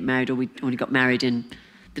didn't really get married, or we only got married in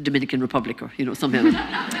the Dominican Republic, or something like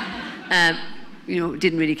that. It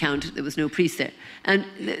didn't really count. There was no priest there. And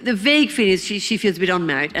the vague feeling is she feels a bit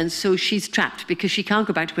unmarried, and so she's trapped because she can't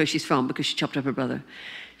go back to where she's from because she chopped up her brother.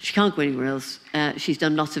 She can't go anywhere else. She's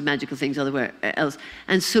done lots of magical things everywhere else.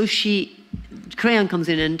 And so Crayon comes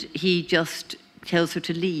in and he just tells her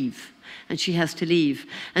to leave. And she has to leave.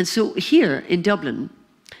 And so here in Dublin,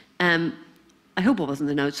 I hope I wasn't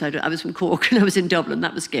an outsider. I was from Cork and I was in Dublin.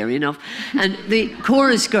 That was scary enough. And the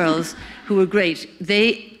chorus girls, who were great,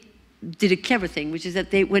 they did a clever thing, which is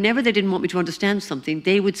that whenever they didn't want me to understand something,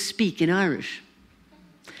 they would speak in Irish.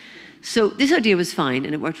 So this idea was fine,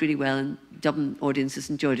 and it worked really well, and Dublin audiences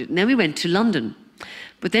enjoyed it. And then we went to London.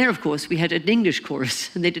 But there, of course, we had an English chorus,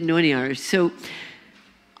 and they didn't know any Irish. So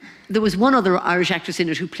there was one other Irish actress in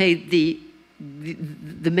it who played the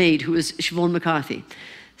maid, who was Siobhan McCarthy.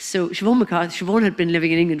 So Siobhan had been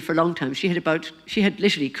living in England for a long time. She had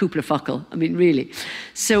literally cúpla focal. I mean, really.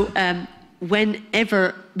 So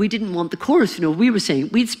whenever we didn't want the chorus to know what we were saying,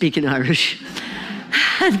 we'd speak in Irish.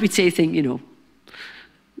 And we'd say things,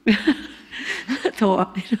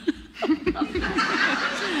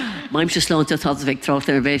 Maim se sláinte tá bheith trocht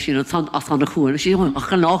ar bhéis tá na chuúin sí an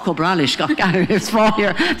ácho bralis ga it's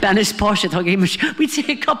fáir benis páise tá we'd say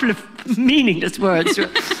a couple of meaningless words. Chun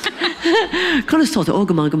is tá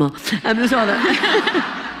ógamá.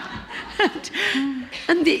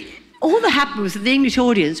 And all that happened was that the English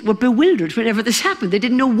audience were bewildered whenever this happened. They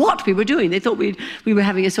didn't know what we were doing. They thought we were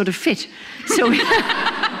having a sort of fit. So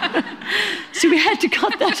so we had to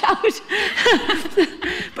cut that out.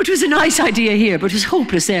 But it was a nice idea here, but it was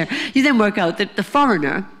hopeless there. You then work out that the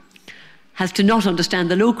foreigner has to not understand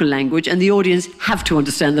the local language and the audience have to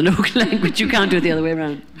understand the local language. You can't do it the other way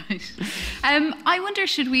around. Right. I wonder,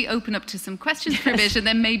 should we open up to some questions for a bit and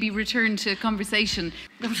then maybe return to conversation?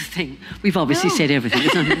 Not a thing. We've obviously said everything.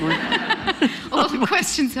 It's not more. All the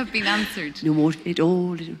questions have been answered. No more.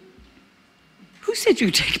 Who said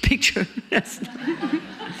you take a picture?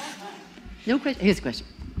 No question. Here's a question.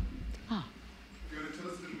 Fiona, tell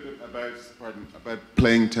us a little bit about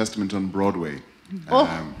playing Testament on Broadway.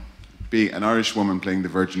 Being an Irish woman playing the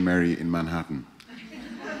Virgin Mary in Manhattan.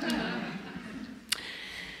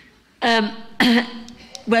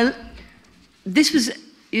 Well, this was,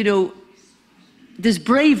 there's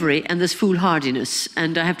bravery and there's foolhardiness,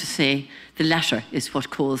 and I have to say the latter is what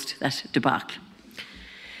caused that debacle.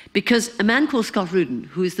 Because a man called Scott Rudin,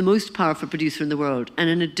 who is the most powerful producer in the world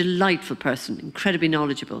and a delightful person, incredibly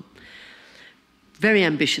knowledgeable, very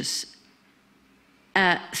ambitious,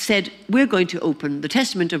 said, we're going to open the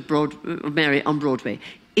Testament of Mary on Broadway.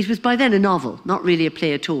 It was by then a novel, not really a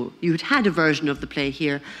play at all. You had a version of the play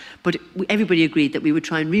here, but everybody agreed that we would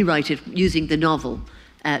try and rewrite it using the novel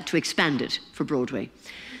to expand it for Broadway.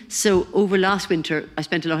 So over last winter, I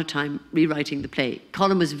spent a lot of time rewriting the play.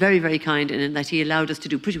 Colin was very, very kind in that he allowed us to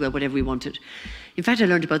do pretty well whatever we wanted. In fact, I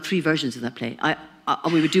learned about 3 versions of that play.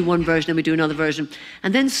 We would do one version and we'd do another version.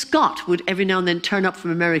 And then Scott would every now and then turn up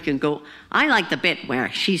from America and go, I like the bit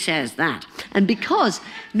where she says that. And because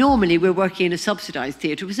normally we're working in a subsidised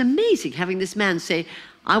theatre, it was amazing having this man say,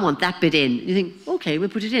 I want that bit in. You think, okay, we'll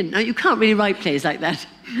put it in. Now, you can't really write plays like that.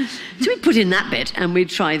 So we'd put in that bit, and we'd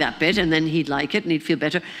try that bit, and then he'd like it, and he'd feel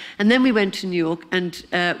better. And then we went to New York, and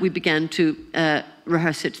we began to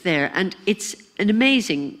rehearse it there. And it's an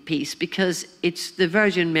amazing piece, because it's the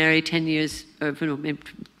Virgin Mary 10 years, or maybe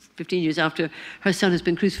 15 years after her son has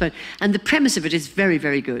been crucified. And the premise of it is very,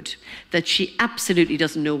 very good, that she absolutely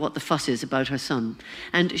doesn't know what the fuss is about her son.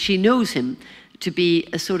 And she knows him to be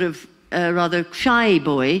a sort of a rather shy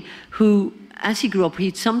boy who, as he grew up,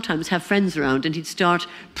 he'd sometimes have friends around and he'd start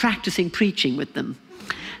practicing preaching with them.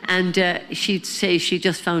 And she'd say she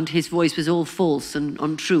just found his voice was all false and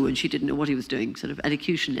untrue and she didn't know what he was doing, sort of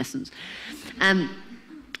elocution lessons.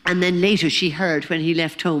 And then later she heard when he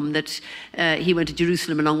left home that he went to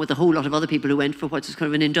Jerusalem along with a whole lot of other people who went for what's kind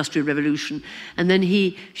of an industrial revolution. And then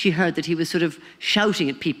she heard that he was sort of shouting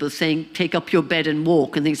at people, saying, take up your bed and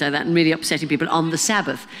walk and things like that, and really upsetting people on the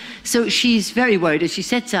Sabbath. So she's very worried as she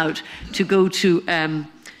sets out to go to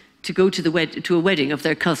a wedding of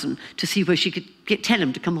their cousin to see where she could tell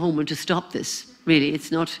him to come home and to stop this. Really,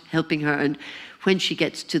 it's not helping her. And when she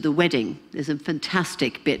gets to the wedding, there's a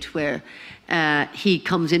fantastic bit where he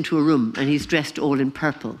comes into a room and he's dressed all in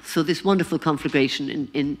purple. So this wonderful conflagration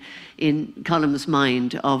in Colum's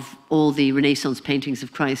mind of all the Renaissance paintings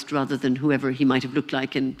of Christ rather than whoever he might have looked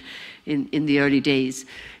like in the early days,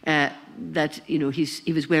 that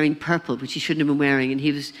he was wearing purple, which he shouldn't have been wearing, and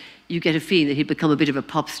you get a feeling that he'd become a bit of a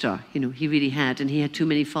pop star. He really had, and he had too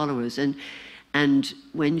many followers. And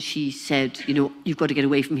when she said, you know, you've got to get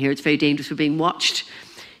away from here, it's very dangerous, we're being watched,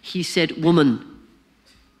 he said, woman,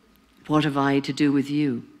 what have I to do with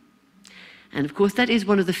you? And of course, that is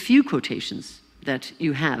one of the few quotations that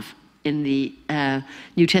you have in the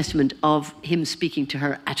New Testament of him speaking to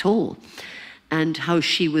her at all, and how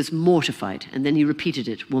she was mortified. And then he repeated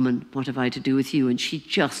it, woman, what have I to do with you? And she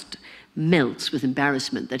just melts with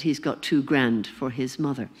embarrassment that he's got £2,000 for his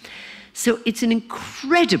mother. So it's an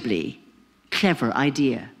incredibly clever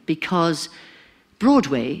idea, because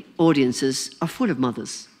Broadway audiences are full of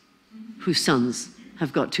mothers whose sons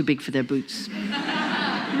have got too big for their boots.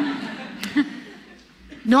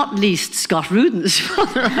 Not least Scott Rudin's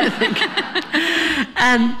father, I think.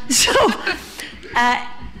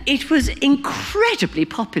 It was incredibly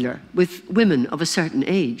popular with women of a certain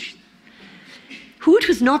age. Who it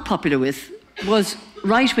was not popular with was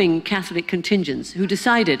right-wing Catholic contingents who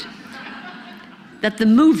decided that the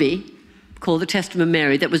movie called The Testament of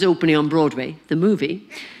Mary that was opening on Broadway, the movie,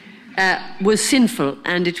 was sinful,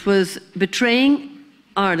 and it was betraying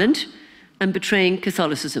Ireland and betraying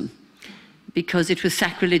Catholicism because it was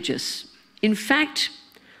sacrilegious. In fact,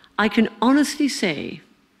 I can honestly say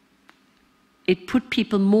it put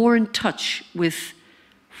people more in touch with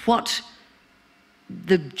what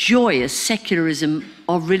the joyous secularism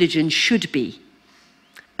of religion should be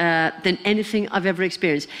than anything I've ever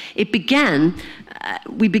experienced. It began,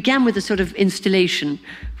 we began with a sort of installation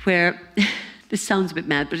where, this sounds a bit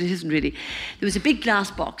mad, but it isn't really. There was a big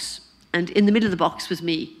glass box, and in the middle of the box was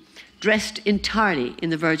me, dressed entirely in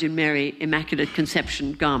the Virgin Mary Immaculate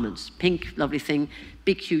Conception garments. Pink, lovely thing,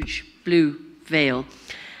 big, huge blue veil,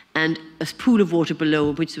 and a pool of water below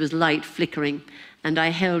in which there was light flickering, and I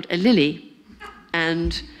held a lily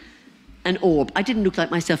and an orb. I didn't look like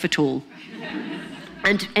myself at all.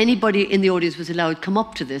 And anybody in the audience was allowed to come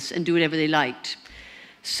up to this and do whatever they liked.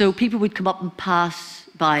 So people would come up and pass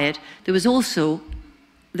by it. There was also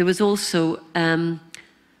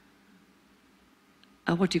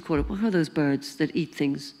what do you call it? What are those birds that eat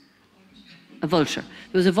things? A vulture.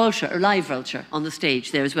 There was a vulture, a live vulture, on the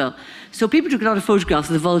stage there as well. So people took a lot of photographs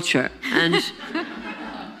of the vulture, and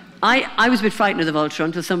I was a bit frightened of the vulture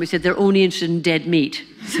until somebody said they're only interested in dead meat.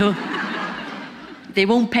 So they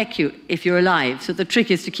won't peck you if you're alive. So the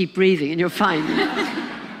trick is to keep breathing and you're fine.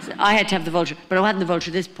 So I had to have the vulture, but I hadn't the vulture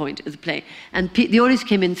at this point of the play. And the audience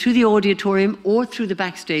came in through the auditorium or through the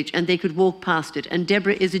backstage, and they could walk past it. And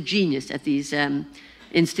Deborah is a genius at these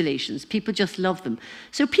installations. People just love them.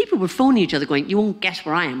 So people were phoning each other going, you won't guess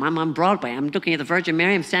where I am. I'm on Broadway. I'm looking at the Virgin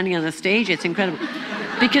Mary. I'm standing on the stage. It's incredible.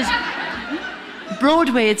 Because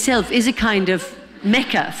Broadway itself is a kind of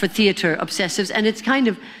mecca for theatre obsessives, and it's kind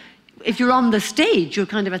of, if you're on the stage, you're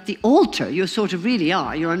kind of at the altar. You sort of really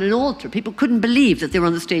are. You're on an altar. People couldn't believe that they were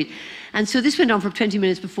on the stage. And so this went on for 20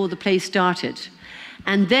 minutes before the play started.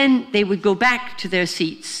 And then they would go back to their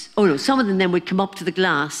seats. Oh no, some of them then would come up to the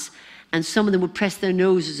glass, and some of them would press their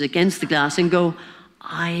noses against the glass and go,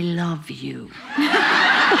 I love you.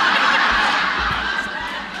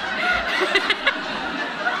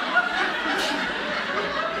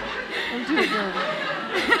 I'll do it now.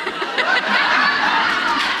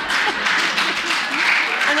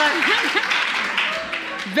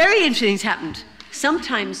 Very interesting things happened.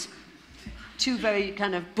 Sometimes two very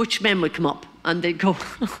kind of butch men would come up and they'd go,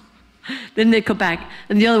 then they'd come back,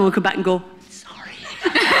 and the other one would come back and go, sorry.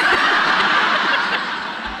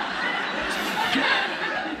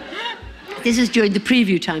 This is during the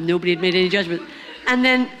preview time. Nobody had made any judgment. And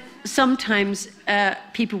then sometimes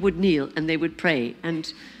people would kneel and they would pray.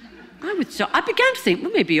 And I began to think,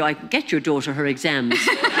 well, maybe I can get your daughter her exams.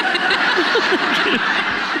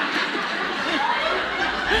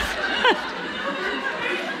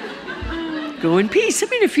 Go in peace. I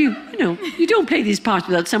mean, if you don't play these parts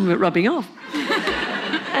without some of it rubbing off.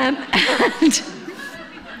 And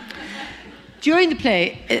during the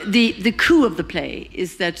play, the coup of the play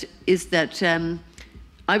is that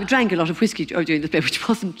I drank a lot of whiskey during the play, which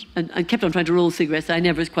wasn't, and kept on trying to roll cigarettes. I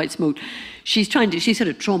never quite smoked. She's sort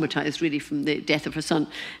of traumatized really from the death of her son,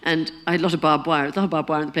 and I had a lot of barbed wire in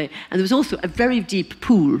the play. And there was also a very deep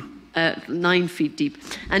pool, 9 feet deep.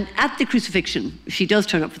 And at the crucifixion, she does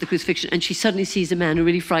turn up for the crucifixion, and she suddenly sees a man who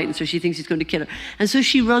really frightens her. She thinks he's going to kill her. And so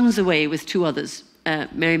she runs away with 2 others,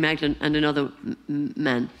 Mary Magdalene and another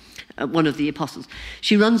man, one of the apostles.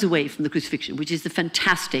 She runs away from the crucifixion, which is the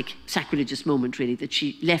fantastic sacrilegious moment, really, that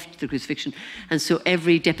she left the crucifixion. And so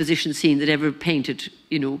every deposition scene that ever painted,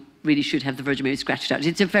 really should have the Virgin Mary scratched out.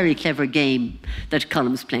 It's a very clever game that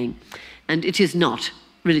Cullum's playing. And it is not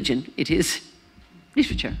religion. It is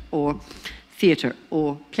literature or theatre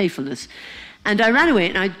or playfulness. And I ran away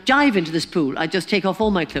and I'd dive into this pool. I'd just take off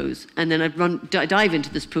all my clothes and then I'd dive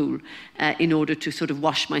into this pool in order to sort of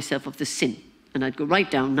wash myself of the sin. And I'd go right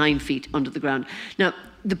down 9 feet under the ground. Now,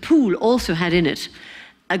 the pool also had in it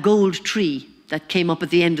a gold tree that came up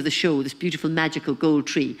at the end of the show, this beautiful magical gold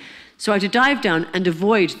tree. So I had to dive down and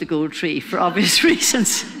avoid the gold tree for obvious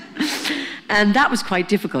reasons. And that was quite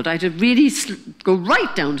difficult. I had to really go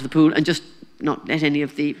right down to the pool and just not let any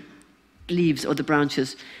of the leaves or the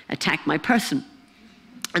branches attack my person.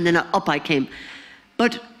 And then up I came.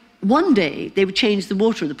 But one day they would change the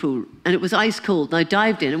water in the pool and it was ice cold and I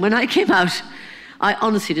dived in, and when I came out I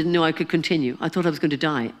honestly didn't know I could continue. I thought I was going to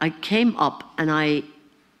die. I came up and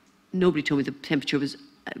nobody told me the temperature was,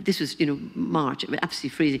 this was, you know, March, it was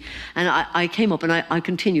absolutely freezing. And I came up and I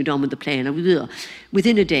continued on with the play, and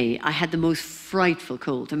within a day I had the most frightful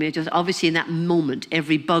cold. I mean, just obviously in that moment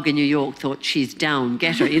every bug in New York thought, she's down,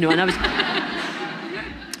 get her, you know, and I was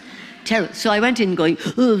terrible. So I went in going,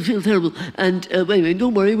 oh, I feel terrible, and anyway,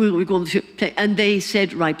 don't worry, we're going to play. And they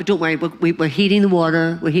said, right, but don't worry, we're heating the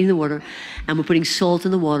water, and we're putting salt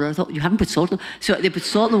in the water. I thought, you haven't put salt in the water? So they put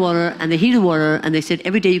salt in the water and they heated the water and they said,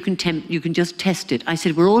 every day you can just test it. I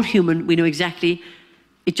said, we're all human, we know exactly,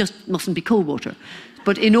 it just mustn't be cold water.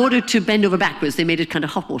 But in order to bend over backwards, they made it kind of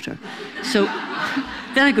hot water. So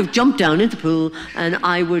then I could jump down into the pool and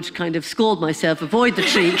I would kind of scald myself, avoid the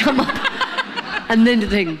tree, come up, and then the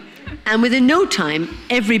thing. And within no time,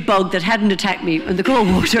 every bug that hadn't attacked me in the cold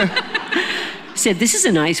water said, this is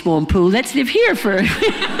a nice warm pool, let's live here for...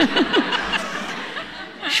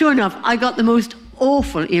 Sure enough, I got the most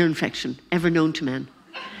awful ear infection ever known to man.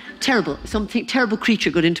 Terrible. Something terrible creature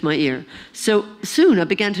got into my ear. So soon I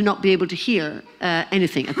began to not be able to hear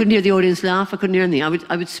anything. I couldn't hear the audience laugh, I couldn't hear anything.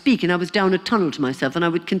 I would speak and I was down a tunnel to myself and I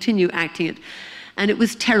would continue acting it. And it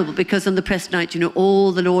was terrible because on the press night, you know,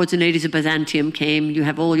 all the lords and ladies of Byzantium came. You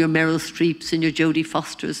have all your Meryl Streeps and your Jodie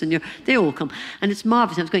Fosters and they all come. And it's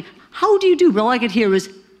marvellous. I was going, how do you do? Well, all I could hear was...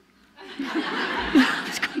 I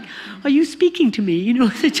was going, are you speaking to me? You know,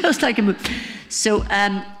 just like a... So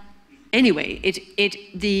anyway,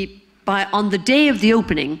 on the day of the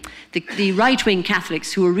opening, the right-wing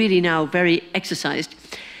Catholics, who are really now very exercised,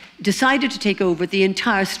 decided to take over the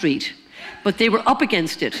entire street. But they were up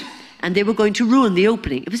against it. And they were going to ruin the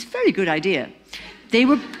opening. It was a very good idea. They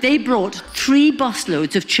brought 3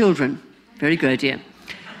 busloads of children, very good idea,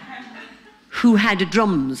 who had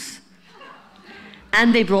drums.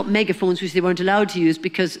 And they brought megaphones, which they weren't allowed to use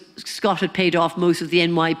because Scott had paid off most of the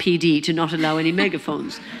NYPD to not allow any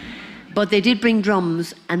megaphones. But they did bring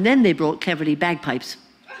drums, and then they brought, cleverly, bagpipes.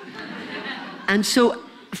 And so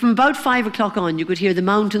from about 5 o'clock on, you could hear the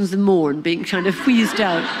mountains of Mourne being kind of wheezed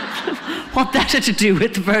out. What that had to do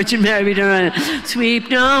with the Virgin Mary, sweep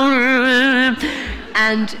down.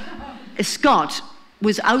 And Scott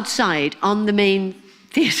was outside on the main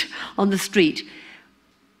theatre, on the street.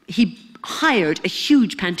 He hired a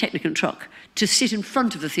huge Pantechnicon truck to sit in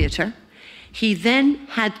front of the theatre. He then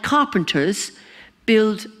had carpenters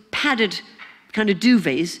build padded kind of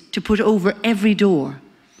duvets to put over every door,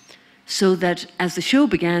 so that as the show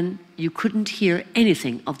began, you couldn't hear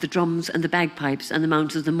anything of the drums and the bagpipes and the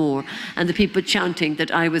Mountains of the Moor and the people chanting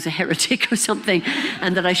that I was a heretic or something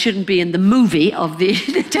and that I shouldn't be in the movie of the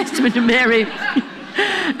Testament of Mary.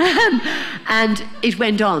 And it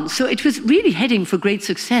went on. So it was really heading for great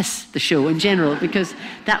success, the show in general, because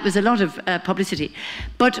that was a lot of publicity.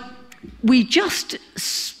 But we just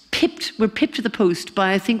were pipped to the post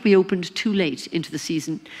by, I think we opened too late into the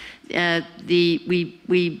season.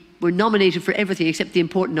 We were nominated for everything except the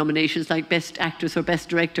important nominations like Best Actress or Best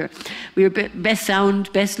Director. We were Best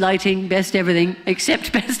Sound, Best Lighting, Best Everything,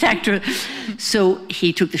 except Best Actor. So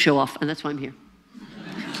he took the show off, and that's why I'm here.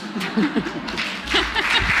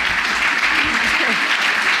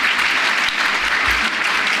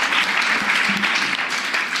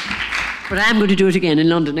 But I am going to do it again in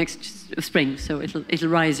London next spring, so it'll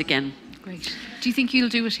rise again. Great. Do you think you'll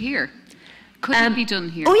do it here? Could it be done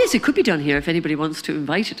here? Oh yes, it could be done here if anybody wants to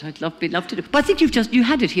invite it. I'd love to do it. But I think you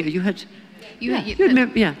had it here. You had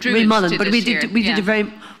Ray Mullen, but we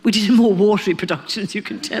did a more watery production, as you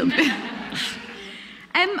can tell.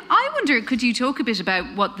 I wonder, could you talk a bit about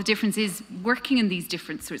what the difference is working in these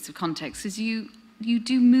different sorts of contexts? Because you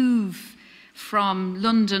do move from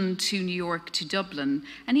London to New York to Dublin,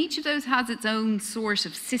 and each of those has its own sort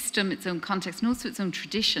of system, its own context, and also its own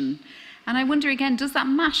tradition. And I wonder again, does that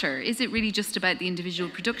matter? Is it really just about the individual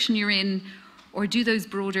production you're in, or do those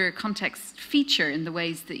broader contexts feature in the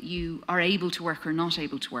ways that you are able to work or not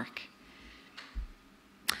able to work?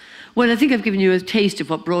 Well, I think I've given you a taste of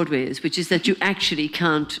what Broadway is, which is that you actually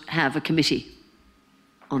can't have a committee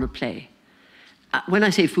on a play. when I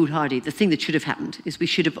say foolhardy, the thing that should have happened is we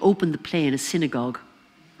should have opened the play in a synagogue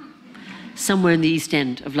somewhere in the East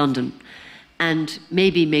End of London, and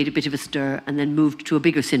maybe made a bit of a stir, and then moved to a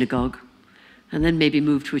bigger synagogue, and then maybe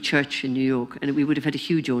moved to a church in New York, and we would have had a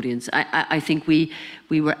huge audience. I think we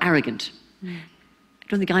were arrogant. I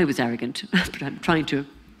don't think I was arrogant, but I'm trying to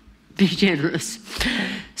be generous.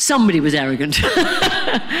 Somebody was arrogant.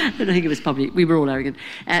 I think it was probably, we were all arrogant.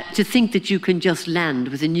 To think that you can just land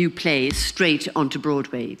with a new play straight onto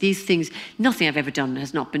Broadway. These things, nothing I've ever done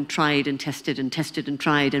has not been tried and tested and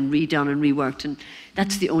tried and redone and reworked. And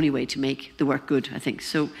that's the only way to make the work good, I think.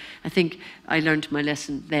 So I think I learned my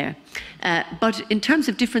lesson there. But in terms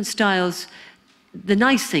of different styles, the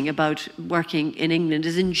nice thing about working in England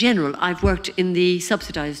is, in general, I've worked in the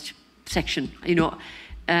subsidised section. You know,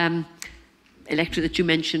 Electra that you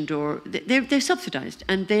mentioned, or they're subsidised,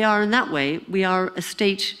 and they are, in that way, we are a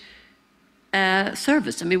state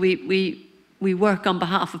service. I mean, we work on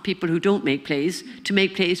behalf of people who don't make plays to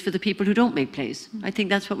make plays for the people who don't make plays. I think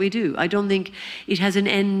that's what we do. I don't think it has an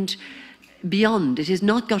end beyond. It has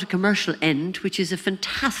not got a commercial end, which is a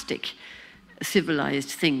fantastic civilised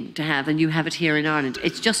thing to have, and you have it here in Ireland.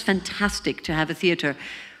 It's just fantastic to have a theatre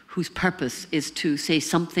whose purpose is to say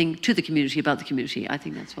something to the community about the community. I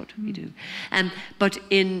think that's what we do. But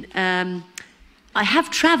I have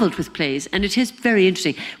travelled with plays, and it is very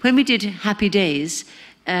interesting. When we did Happy Days,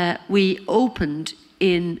 we opened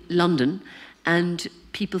in London, and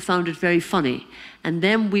people found it very funny. And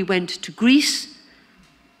then we went to Greece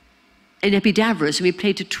in Epidavros, and we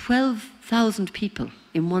played to 12,000 people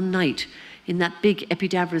in one night in that big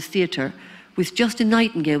Epidavros theatre, with Justin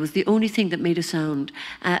Nightingale was the only thing that made a sound.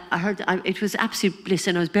 I heard it was absolute bliss,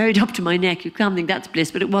 and I was buried up to my neck. You can't think that's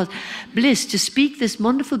bliss, but it was bliss to speak this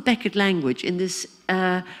wonderful Beckett language in this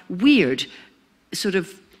weird sort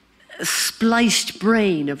of spliced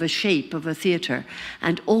brain of a shape of a theatre,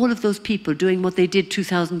 and all of those people doing what they did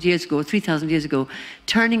 2,000 years ago, 3,000 years ago,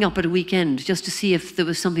 turning up at a weekend just to see if there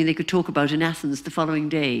was something they could talk about in Athens the following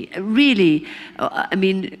day. Really, I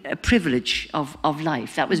mean, a privilege of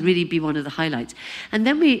life. That was really be one of the highlights. And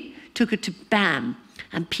then we took it to BAM,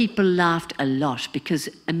 and people laughed a lot, because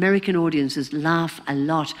American audiences laugh a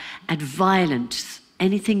lot at violence.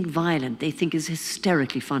 Anything violent they think is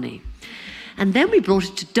hysterically funny. And then we brought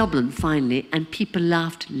it to Dublin, finally, and people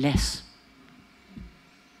laughed less.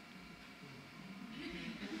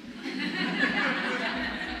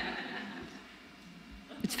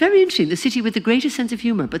 It's very interesting, the city with the greatest sense of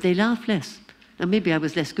humour, but they laughed less. Now, maybe I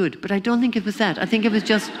was less good, but I don't think it was that. I think it was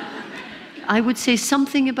just, I would say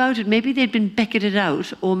something about it. Maybe they'd been Becketted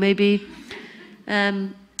out, or maybe,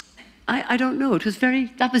 I don't know. It was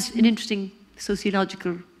that was an interesting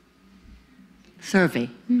sociological survey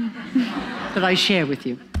that I share with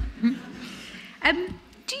you.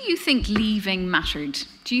 Do you think leaving mattered?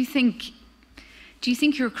 Do you think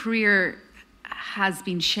your career has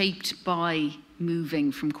been shaped by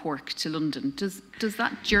moving from Cork to London? Does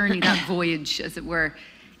that journey, that voyage, as it were,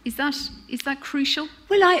 is that crucial?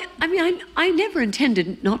 Well, I never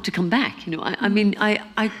intended not to come back. You know, I mean,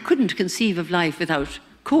 I couldn't conceive of life without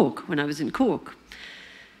Cork when I was in Cork.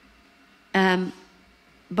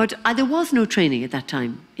 But there was no training at that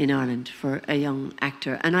time in Ireland for a young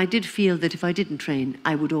actor, and I did feel that if I didn't train,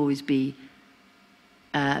 I would always be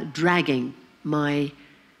dragging my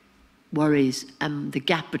worries and the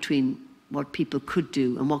gap between what people could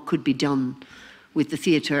do and what could be done with the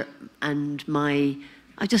theatre, and I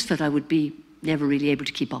just felt I would be never really able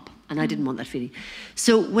to keep up, and I didn't want that feeling.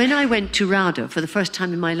 So when I went to RADA for the first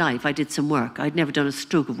time in my life, I did some work. I'd never done a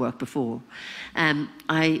stroke of work before.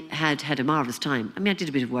 I had a marvellous time. I mean, I did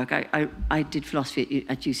a bit of work. I did philosophy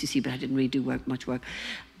at UCC, but I didn't really do much work.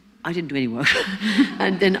 I didn't do any work.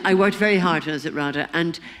 And then I worked very hard when I was at RADA,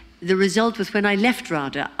 and the result was, when I left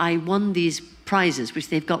RADA, I won these prizes, which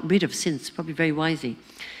they've got rid of since, probably very wisely,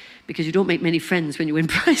 because you don't make many friends when you win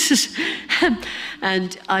prizes.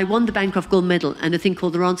 And I won the Bancroft Gold Medal and a thing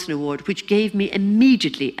called the Ronson Award, which gave me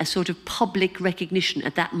immediately a sort of public recognition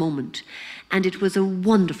at that moment. And it was a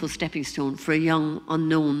wonderful stepping stone for a young,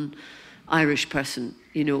 unknown Irish person.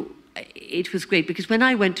 You know, it was great, because when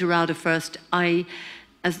I went to RADA first,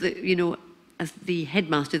 as the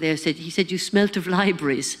headmaster there said, he said, "You smelt of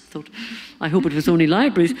libraries." I thought, I hope it was only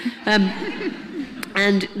libraries.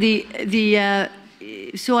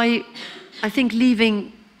 So I think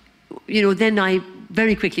leaving, you know, then I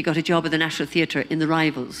very quickly got a job at the National Theatre in the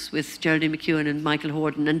Rivals with Geraldine McEwen and Michael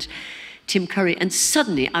Horden and Tim Curry, and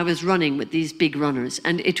suddenly I was running with these big runners,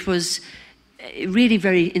 and it was really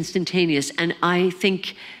very instantaneous. And I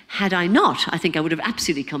think, had I not, I think I would have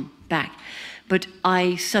absolutely come back. But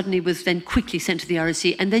I suddenly was then quickly sent to the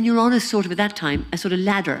RSC, and then you're on a sort of, at that time, a sort of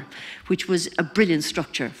ladder, which was a brilliant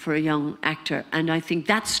structure for a young actor. And I think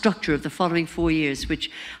that structure of the following 4 years, which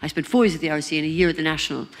I spent 4 years at the RSC and a year at the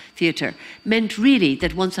National Theatre, meant really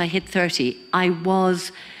that once I hit 30, I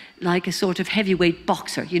was like a sort of heavyweight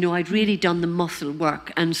boxer. You know, I'd really done the muscle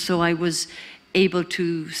work, and so I was able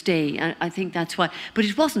to stay. I think that's why. But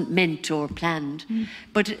it wasn't meant or planned.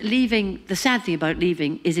 But leaving, the sad thing about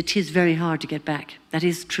leaving is it is very hard to get back. That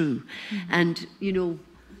is true. And, you know,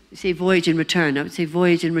 you say voyage and return. I would say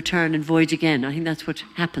voyage and return and voyage again. I think that's what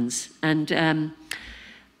happens. And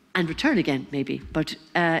return again, maybe. But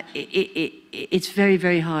it's very,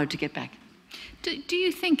 very hard to get back. Do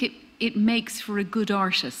you think it makes for a good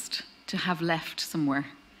artist to have left somewhere?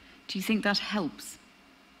 Do you think that helps?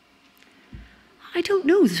 I don't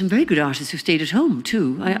know. There's some very good artists who stayed at home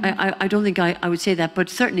too. I don't think I would say that, but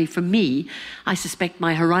certainly for me, I suspect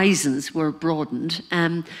my horizons were broadened.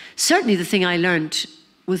 Certainly the thing I learned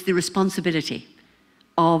was the responsibility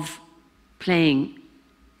of playing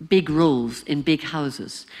big roles in big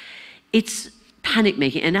houses. It's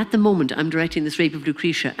panic-making, and at the moment I'm directing this Rape of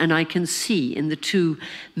Lucretia, and I can see in the two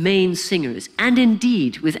main singers, and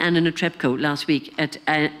indeed with Anna Netrebko last week at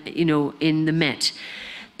in the Met,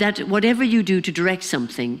 that whatever you do to direct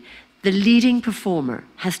something, the leading performer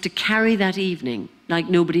has to carry that evening like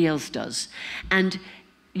nobody else does. And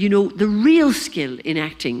you know, the real skill in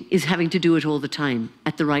acting is having to do it all the time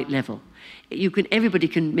at the right level. Everybody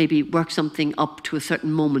can maybe work something up to a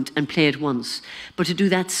certain moment and play it once. But to do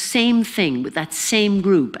that same thing with that same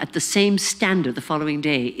group at the same standard the following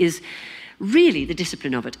day is really the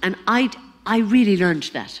discipline of it. And I really learned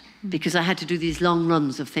that because I had to do these long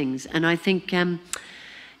runs of things. And I think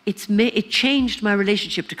it changed my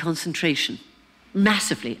relationship to concentration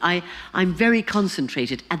massively. I'm very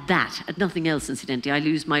concentrated at that, at nothing else, incidentally. I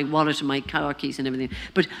lose my wallet and my car keys and everything.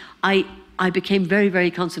 But I became very, very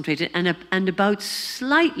concentrated and about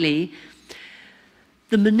slightly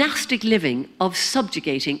the monastic living of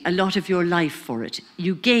subjugating a lot of your life for it.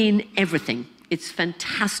 You gain everything. It's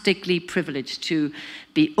fantastically privileged to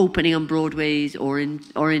be opening on Broadways or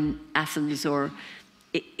in Athens, or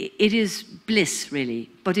it is bliss, really.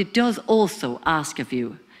 But it does also ask of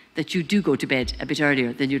you that you do go to bed a bit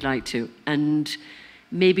earlier than you'd like to, and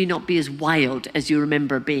maybe not be as wild as you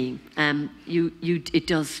remember being. It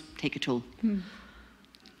does take a toll.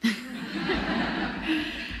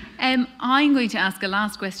 I'm going to ask a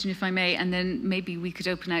last question, if I may, and then maybe we could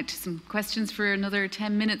open out to some questions for another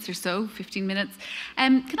 10 minutes or so, 15 minutes.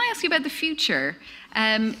 Can I ask you about the future?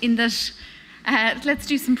 In that, let's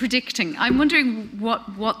do some predicting. I'm wondering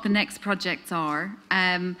what the next projects are.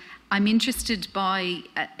 I'm interested by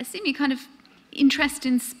a semi kind of interest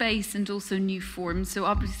in space and also new forms. So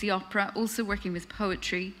obviously opera, also working with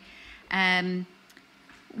poetry.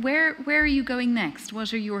 Where are you going next?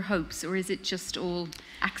 What are your hopes, or is it just all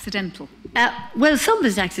accidental? Well, some of it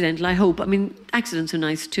is accidental, I hope. I mean, accidents are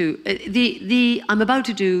nice too. I'm about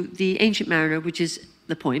to do The Ancient Mariner, which is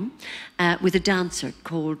the poem, with a dancer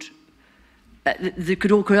called, the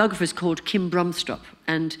choreographer is called Kim Brumstrup,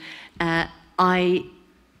 and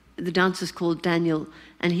the dancer's called Daniel,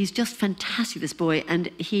 and he's just fantastic, this boy, and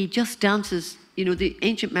he just dances. You know, The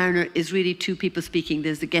Ancient Mariner is really two people speaking.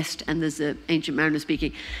 There's the guest and there's the Ancient Mariner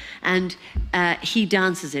speaking. And he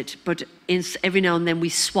dances it, but every now and then we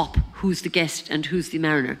swap who's the guest and who's the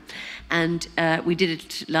mariner. And we did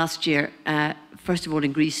it last year, first of all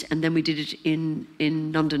in Greece, and then we did it in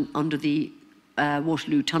London under the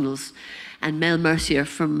Waterloo tunnels. And Mel Mercier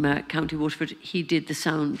from County Waterford, he did the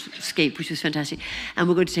soundscape, which was fantastic. And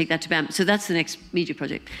we're going to take that to BAM. So that's the next media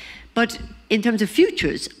project. But in terms of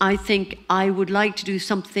futures, I think I would like to do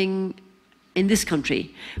something in this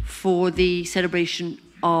country for the celebration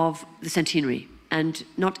of the centenary. And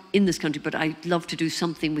not in this country, but I'd love to do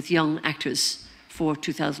something with young actors for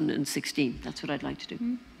 2016. That's what I'd like to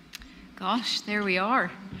do. Gosh, there we are.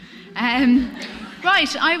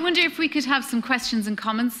 Right, I wonder if we could have some questions and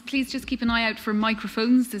comments. Please just keep an eye out for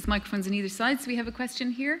microphones. There's microphones on either side. So we have a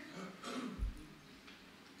question here.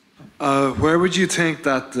 Where would you think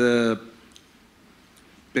that the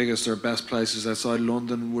biggest or best places outside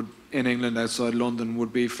London in England outside London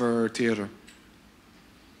would be for theatre?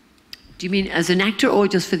 Do you mean as an actor or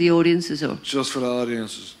just for the audiences? Or? Just for the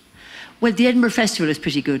audiences. Well, the Edinburgh Festival is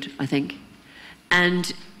pretty good, I think.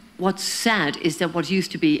 And what's sad is that what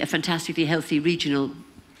used to be a fantastically healthy regional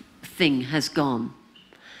thing has gone.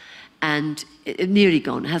 And nearly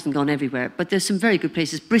gone, hasn't gone everywhere. But there's some very good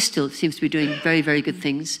places. Bristol seems to be doing very, very good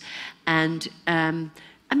things. And I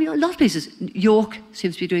mean, a lot of places. York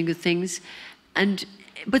seems to be doing good things.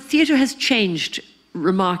 But theatre has changed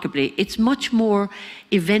remarkably, it's much more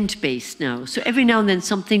event-based now. So every now and then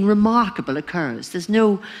something remarkable occurs. There's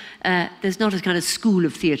not a kind of school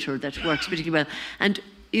of theatre that works particularly well. And,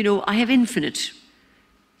 you know, I have infinite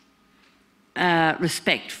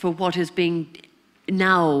respect for what is being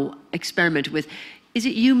now experimented with. Is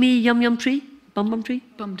it You, Me, Yum Yum Tree? Bum Bum Tree?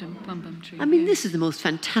 Bum Bum Tree. I mean, this is the most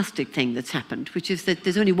fantastic thing that's happened, which is that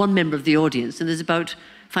there's only one member of the audience and there's about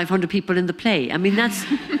 500 people in the play. I mean,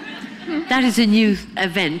 that is a new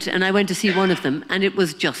event, and I went to see one of them, and it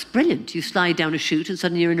was just brilliant. You slide down a chute, and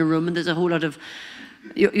suddenly you're in a room, and there's a whole lot of...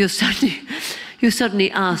 You're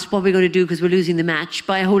suddenly asked what we're going to do because we're losing the match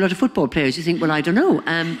by a whole lot of football players. You think, well, I don't know.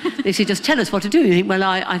 They say, just tell us what to do. You think, well,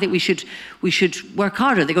 I think we should work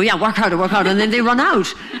harder. They go, yeah, work harder, and then they run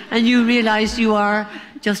out, and you realise you are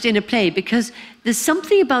just in a play, because there's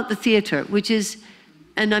something about the theatre which is,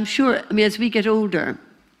 and I'm sure, I mean, as we get older,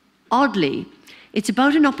 oddly, it's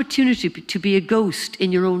about an opportunity to be a ghost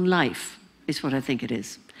in your own life, is what I think it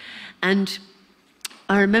is. And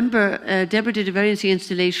I remember Deborah did a very interesting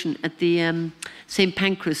installation at the St.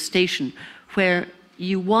 Pancras station, where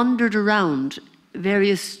you wandered around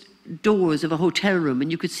various doors of a hotel room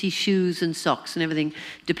and you could see shoes and socks and everything,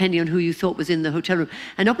 depending on who you thought was in the hotel room.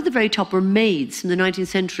 And up at the very top were maids from the 19th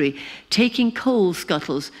century taking coal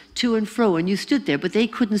scuttles to and fro, and you stood there, but they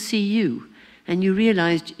couldn't see you. And you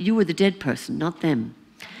realised you were the dead person, not them.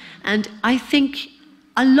 And I think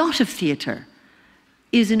a lot of theatre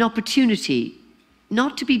is an opportunity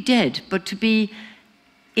not to be dead, but to be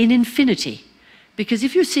in infinity. Because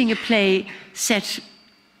if you're seeing a play set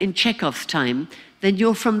in Chekhov's time, then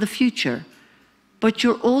you're from the future. But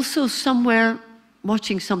you're also somewhere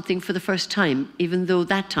watching something for the first time, even though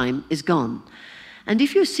that time is gone. And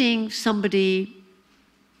if you're seeing somebody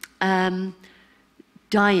dying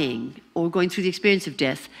or going through the experience of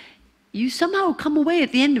death, you somehow come away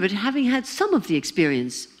at the end of it having had some of the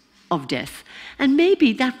experience of death. And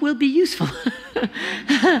maybe that will be useful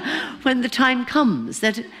when the time comes,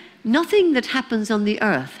 that nothing that happens on the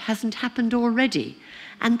earth hasn't happened already.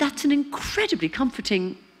 And that's an incredibly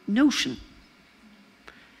comforting notion.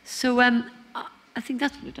 So I think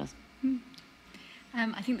that's what it does.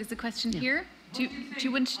 I think there's a question here. Do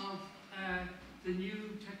you want to... the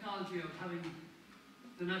new technology of having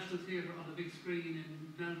the National Theatre on a big screen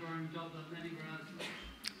in Melbourne, Dublin, anywhere else?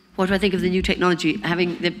 What do I think of the new technology?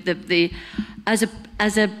 Having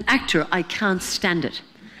as an actor, I can't stand it.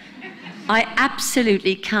 I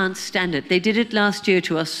absolutely can't stand it. They did it last year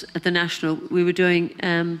to us at the National. We were doing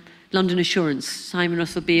London Assurance. Simon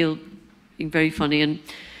Russell Beale being very funny, and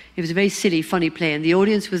it was a very silly, funny play. And the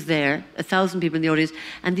audience was there, 1,000 people in the audience,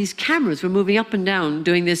 and these cameras were moving up and down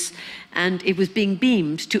doing this, and it was being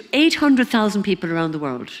beamed to 800,000 people around the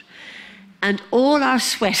world. And all our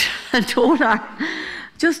sweat and all our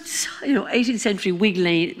just, 18th century wig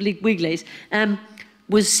lace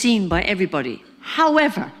was seen by everybody.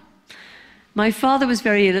 However, my father was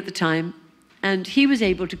very ill at the time, and he was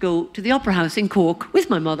able to go to the Opera House in Cork with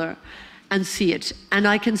my mother and see it. And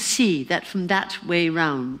I can see that from that way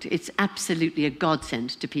round, it's absolutely a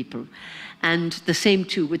godsend to people. And the same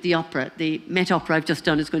too with the opera. The Met Opera I've just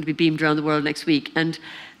done is going to be beamed around the world next week, and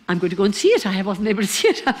I'm going to go and see it. I wasn't able to see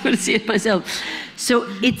it. I'm going to see it myself. So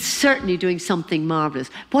it's certainly doing something marvellous.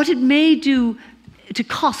 What it may do to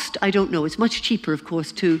cost, I don't know. It's much cheaper, of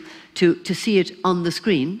course, to see it on the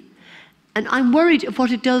screen. And I'm worried of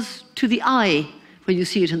what it does to the eye when you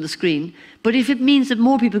see it on the screen. But if it means that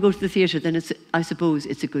more people go to the theatre, then I suppose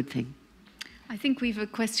it's a good thing. I think we have a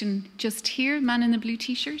question just here, man in the blue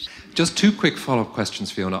T-shirt. Just two quick follow-up questions,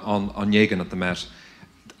 Fiona, on Yegan at the Met.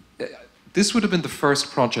 This would have been the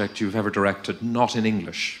first project you've ever directed not in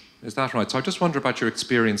English. Is that right? So I just wonder about your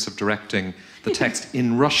experience of directing the text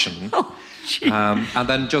in Russian. Oh, and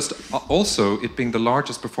then just also it being the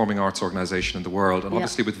largest performing arts organisation in the world, and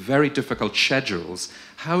obviously with very difficult schedules.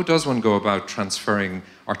 How does one go about transferring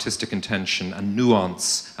artistic intention and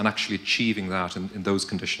nuance and actually achieving that in those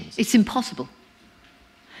conditions? It's impossible.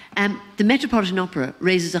 The Metropolitan Opera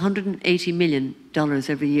raises $180 million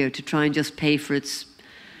every year to try and just pay for its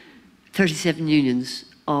 37 unions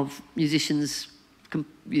of musicians,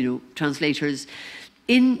 translators.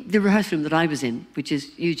 In the rehearsal room that I was in, which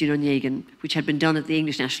is Eugene Onegin, which had been done at the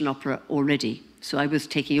English National Opera already, so I was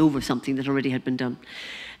taking over something that already had been done.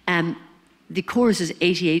 The chorus is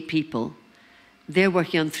 88 people. They're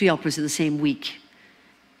working on 3 operas in the same week.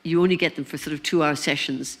 You only get them for sort of 2-hour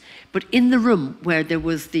sessions. But in the room where there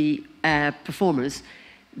was the performers,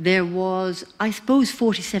 there was, I suppose,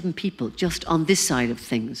 47 people just on this side of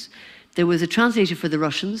things. There was a translator for the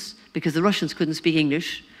Russians, because the Russians couldn't speak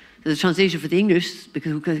English, There's a translator for the English,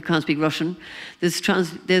 because who can't speak Russian.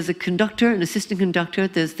 There's a conductor, an assistant conductor.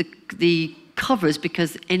 There's the covers,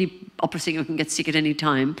 because any opera singer can get sick at any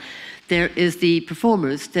time. There is the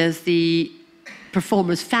performers. There's the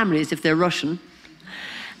performers' families, if they're Russian.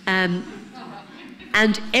 And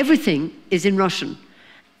everything is in Russian.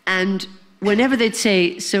 And whenever they'd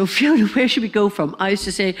say, so Fiona, where should we go from? I used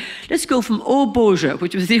to say, let's go from "Oh Boże,"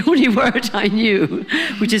 which was the only word I knew,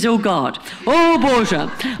 which is "Oh God." "Oh Boże."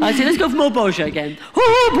 I'd say, let's go from "Oh Boże" again.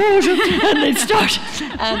 "Oh Boże." And they'd start.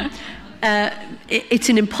 It's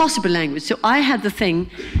an impossible language. So I had the thing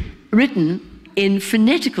written in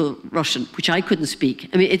phonetical Russian, which I couldn't speak.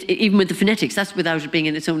 I mean, even with the phonetics, that's without it being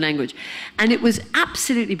in its own language. And it was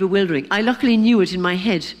absolutely bewildering. I luckily knew it in my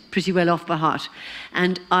head pretty well off by heart.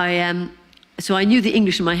 And so I knew the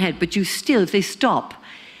English in my head, but you still, if they stop,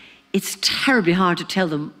 it's terribly hard to tell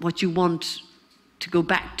them what you want to go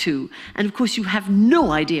back to. And of course, you have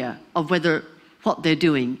no idea of whether what they're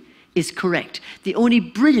doing is correct. The only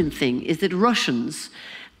brilliant thing is that Russians,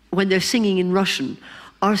 when they're singing in Russian,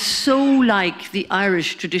 are so like the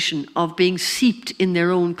Irish tradition of being seeped in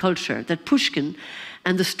their own culture, that Pushkin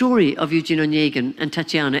and the story of Eugene Onegin and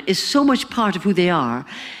Tatiana is so much part of who they are.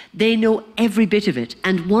 They know every bit of it.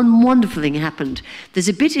 And one wonderful thing happened. There's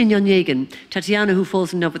a bit in Onegin, Tatiana, who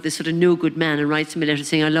falls in love with this sort of no-good man and writes him a letter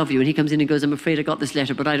saying, "I love you." And he comes in and goes, "I'm afraid I got this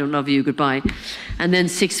letter, but I don't love you, goodbye." And then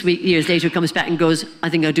 6 years later comes back and goes, "I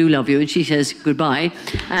think I do love you." And she says, "Goodbye."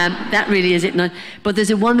 That really is it. But there's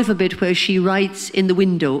a wonderful bit where she writes in the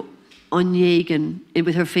window, Onegin,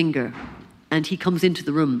 with her finger. And he comes into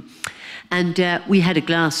the room. And we had a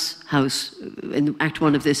glass house in Act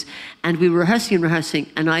 1 of this, and we were rehearsing,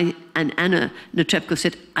 and Anna Netrebko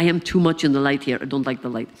said, "I am too much in the light here. I don't like the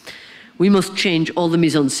light. We must change all the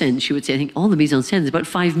mise en scène." She would say, I think all the mise en scène is about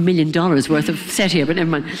 $5 million worth of set here, but never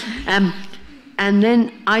mind. And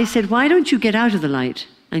then I said, "Why don't you get out of the light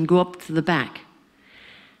and go up to the back?"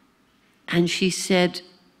 And she said,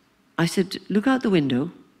 I said, "Look out the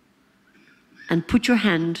window and put your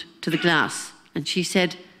hand to the glass." And she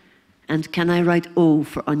said, "And can I write O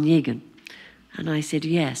for Onegin?" And I said,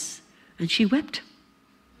 "Yes." And she wept.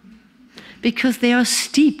 Because they are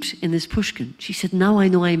steeped in this Pushkin. She said, "Now I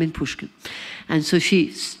know I'm in Pushkin." And so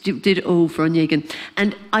she did O for Onegin.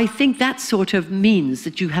 And I think that sort of means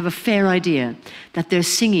that you have a fair idea that they're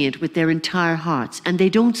singing it with their entire hearts. And they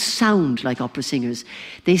don't sound like opera singers.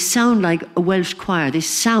 They sound like a Welsh choir. They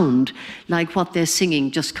sound like what they're singing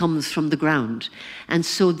just comes from the ground. And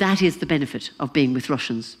so that is the benefit of being with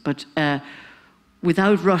Russians. But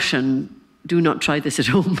without Russian, do not try this at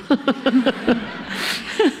home.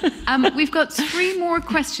 We've got 3 more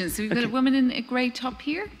questions. So we've got a woman in a grey top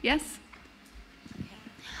here. Yes?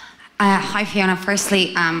 Hi, Fiona.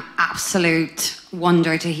 Firstly, absolute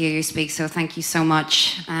wonder to hear you speak, so thank you so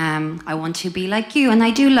much. I want to be like you, and I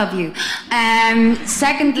do love you.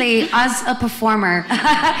 Secondly, as a performer,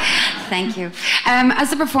 thank you.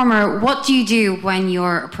 As a performer, what do you do when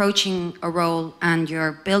you're approaching a role and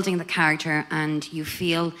you're building the character and you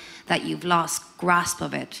feel that you've lost grasp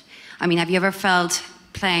of it? I mean, have you ever felt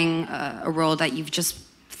playing a role that you've just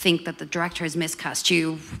think that the director has miscast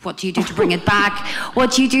you? What do you do to bring it back?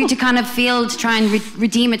 What do you do to kind of feel, to try and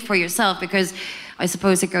redeem it for yourself? Because I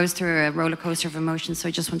suppose it goes through a roller coaster of emotions, so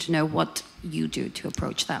I just want to know what you do to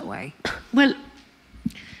approach that way. Well,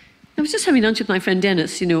 I was just having lunch with my friend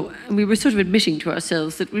Dennis, and we were sort of admitting to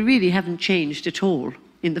ourselves that we really haven't changed at all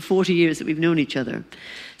in the 40 years that we've known each other.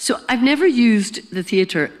 So I've never used the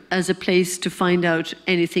theatre as a place to find out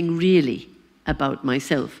anything really about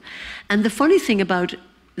myself. And the funny thing about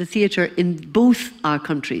the theatre in both our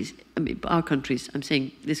countries, I'm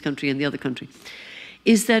saying this country and the other country,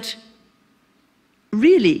 is that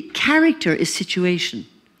really character is situation.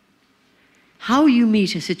 How you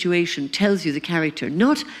meet a situation tells you the character,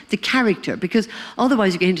 not the character, because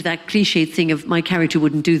otherwise you get into that cliched thing of my character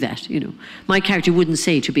wouldn't do that, My character wouldn't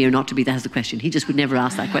say to be or not to be, that's the question. He just would never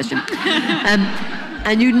ask that question.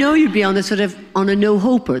 And you'd be on a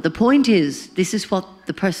no-hoper. The point is, this is what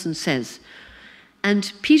the person says.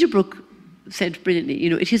 And Peter Brook said brilliantly,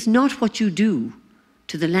 it is not what you do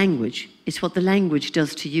to the language, it's what the language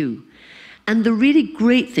does to you. And the really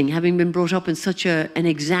great thing, having been brought up in such an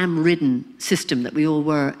exam-ridden system that we all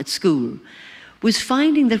were at school, was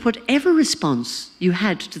finding that whatever response you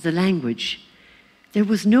had to the language, there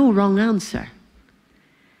was no wrong answer.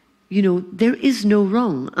 There is no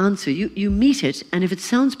wrong answer. You meet it, and if it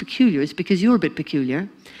sounds peculiar, it's because you're a bit peculiar,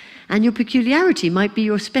 and your peculiarity might be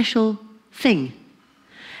your special thing.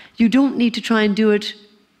 You don't need to try and do it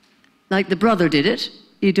like the brother did it.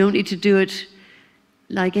 You don't need to do it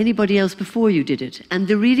like anybody else before you did it. And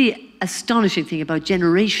the really astonishing thing about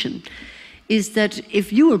generation is that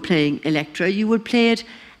if you were playing Electra, you would play it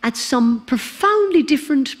at some profoundly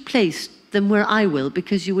different place than where I will,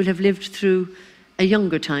 because you will have lived through a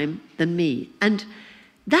younger time than me. And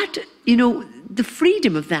that, you know, the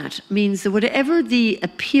freedom of that means that whatever the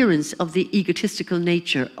appearance of the egotistical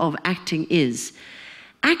nature of acting is,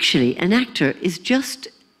 actually an actor is just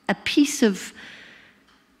a piece of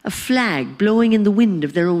a flag blowing in the wind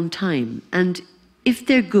of their own time. And if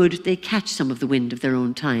they're good, they catch some of the wind of their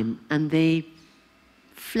own time and they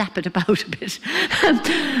flap it about a bit.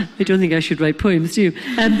 I don't think I should write poems, do you?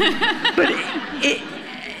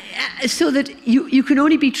 So that you can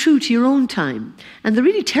only be true to your own time. And the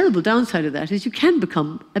really terrible downside of that is you can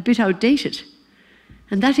become a bit outdated.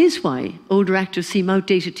 And that is why older actors seem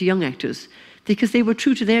outdated to young actors, because they were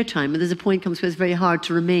true to their time, and there's a point comes where it's very hard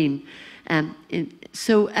to remain.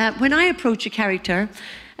 So when I approach a character,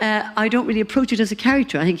 I don't really approach it as a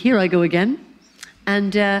character. I think, here I go again,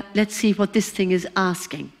 and let's see what this thing is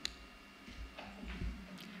asking.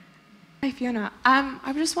 Hi, Fiona. I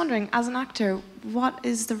was just wondering, as an actor, what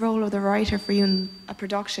is the role of the writer for you in a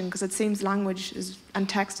production? Because it seems language and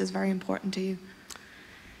text is very important to you.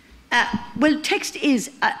 Well, text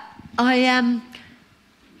is...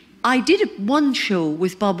 I did one show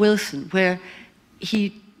with Bob Wilson where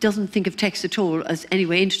he doesn't think of text at all as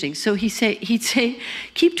anyway interesting. So he'd say,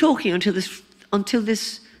 keep talking until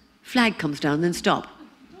this flag comes down, then stop.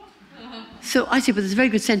 So I said, but there's a very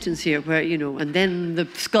good sentence here where, you know, and then the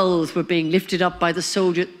skulls were being lifted up by the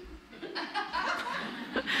soldier.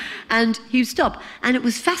 And he would stop. And it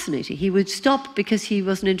was fascinating. He would stop because he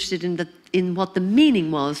wasn't interested in what the meaning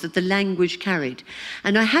was that the language carried.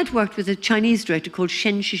 And I had worked with a Chinese director called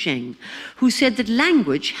Shen Shisheng, who said that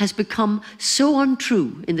language has become so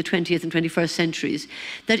untrue in the 20th and 21st centuries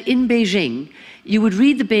that in Beijing, you would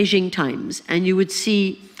read the Beijing Times and you would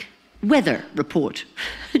see weather report.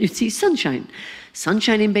 You'd see sunshine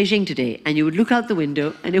in Beijing today, and you would look out the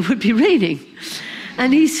window and it would be raining.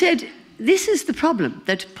 And he said, this is the problem,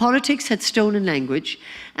 that politics had stolen language,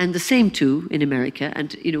 and the same too in America.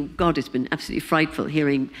 And, you know, God, it's been absolutely frightful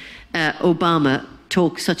hearing Obama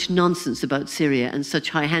talk such nonsense about Syria and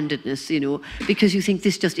such high-handedness, you know, because you think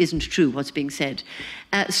this just isn't true, what's being said.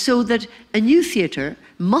 So that a new theatre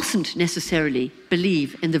mustn't necessarily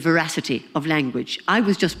believe in the veracity of language. I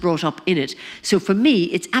was just brought up in it. So for me,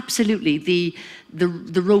 it's absolutely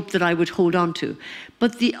the rope that I would hold on to.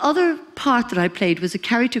 But the other part that I played was a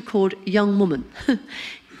character called Young Woman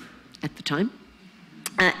at the time,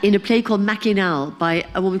 in a play called Machinal by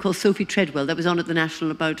a woman called Sophie Treadwell that was on at the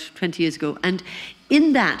National about 20 years ago. And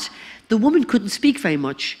in that, the woman couldn't speak very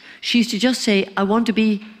much. She used to just say, I want to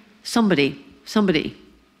be somebody, somebody.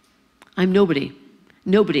 I'm nobody,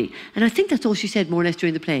 nobody. And I think that's all she said more or less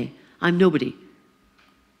during the play. I'm nobody.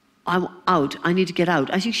 I'm out. I need to get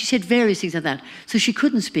out. I think she said various things like that. So she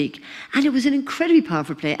couldn't speak. And it was an incredibly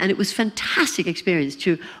powerful play. And it was a fantastic experience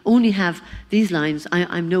to only have these lines,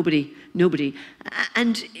 I'm nobody, nobody.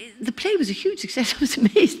 And the play was a huge success. I was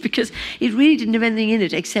amazed because it really didn't have anything in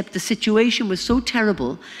it except the situation was so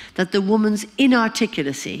terrible that the woman's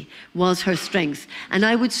inarticulacy was her strength. And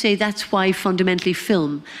I would say that's why fundamentally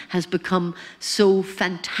film has become so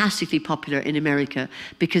fantastically popular in America,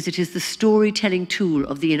 because it is the storytelling tool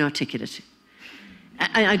of the inarticulate.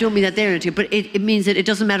 I don't mean that there, but it means that it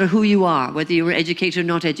doesn't matter who you are, whether you were educated or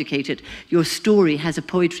not educated, your story has a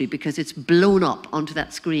poetry because it's blown up onto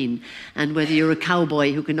that screen. And whether you're a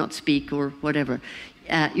cowboy who cannot speak or whatever,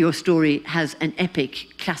 your story has an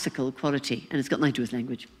epic classical quality, and it's got nothing to do with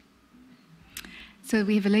language. So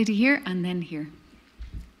we have a lady here and then here.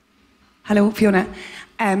 Hello, Fiona.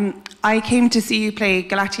 I came to see you play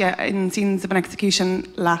Galatea in Scenes of an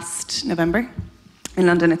Execution last November in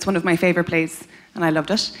London. It's one of my favourite plays, and I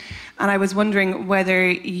loved it. And I was wondering whether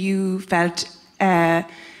you felt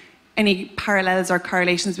any parallels or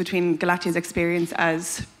correlations between Galatea's experience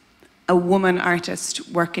as a woman artist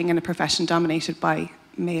working in a profession dominated by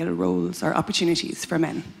male roles or opportunities for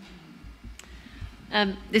men.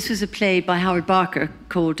 This was a play by Howard Barker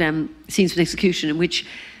called Scenes of an Execution, in which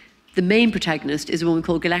the main protagonist is a woman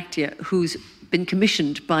called Galatea, who's been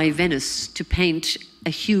commissioned by Venice to paint a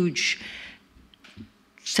huge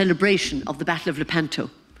celebration of the Battle of Lepanto,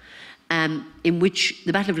 in which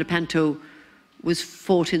the Battle of Lepanto was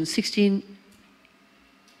fought in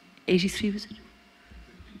 1683, was it?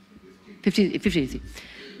 1583.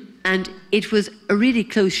 And it was a really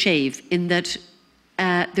close shave in that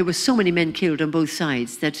there were so many men killed on both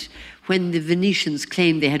sides that when the Venetians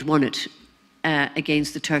claimed they had won it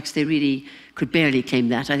against the Turks, they really could barely claim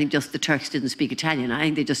that. I think just the Turks didn't speak Italian. I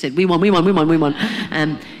think they just said, we won, we won, we won, we won.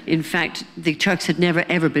 In fact, the Turks had never,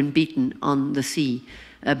 ever been beaten on the sea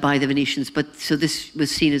by the Venetians, but so this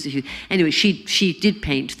was seen as a huge... Anyway, she did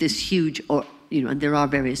paint this huge, or and there are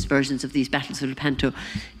various versions of these battles of Lepanto.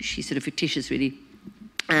 She's sort of fictitious, really.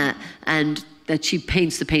 And that she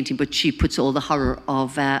paints the painting, but she puts all the horror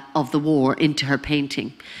of the war into her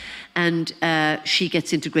painting. And she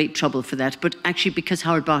gets into great trouble for that. But actually, because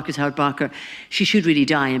Howard Barker is Howard Barker, she should really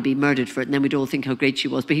die and be murdered for it. And then we'd all think how great she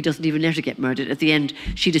was. But he doesn't even let her get murdered. At the end,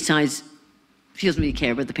 she decides she doesn't really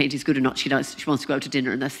care whether the painting's good or not. She wants to go out to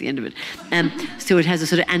dinner, and that's the end of it. So it has a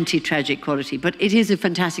sort of anti-tragic quality. But it is a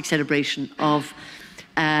fantastic celebration of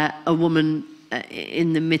a woman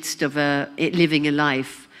in the midst of living a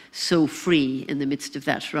life so free in the midst of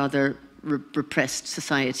that rather repressed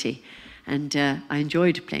society. And I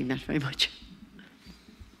enjoyed playing that very much.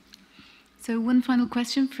 So one final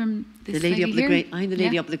question from this lady up here. the grey. I'm the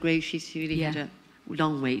lady up the grey. She's really had a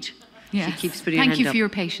long wait. Yes. She keeps putting her hand up. Thank you for your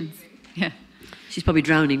patience. Yeah. She's probably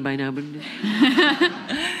drowning by now. But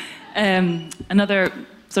another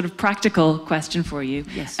sort of practical question for you.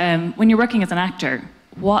 Yes. When you're working as an actor,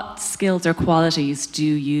 what skills or qualities do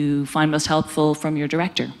you find most helpful from your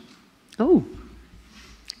director? Oh,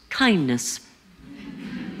 kindness.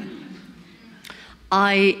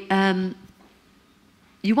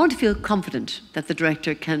 You want to feel confident that the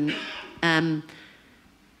director can...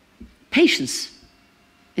 patience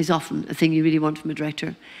is often a thing you really want from a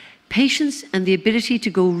director. Patience and the ability to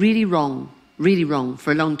go really wrong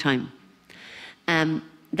for a long time.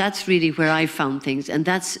 That's really where I found things, and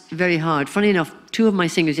that's very hard. Funny enough, 2 of my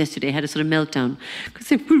singers yesterday had a sort of meltdown because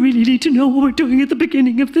they we really need to know what we're doing at the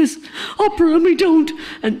beginning of this opera, and we don't.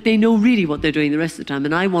 And they know really what they're doing the rest of the time.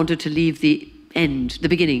 And I wanted to leave the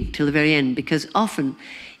beginning till the very end, because often,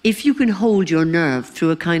 if you can hold your nerve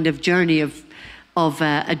through a kind of journey of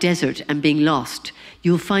a desert and being lost,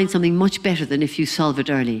 you'll find something much better than if you solve it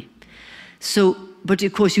early. So, but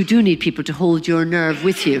of course, you do need people to hold your nerve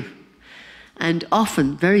with you. And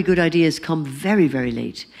often, very good ideas come very, very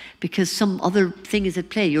late because some other thing is at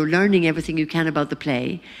play. You're learning everything you can about the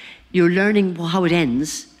play. You're learning how it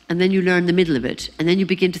ends, and then you learn the middle of it. And then you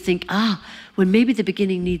begin to think, well, maybe the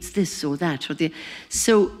beginning needs this or that.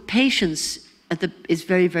 So patience is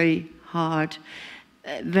very, very hard,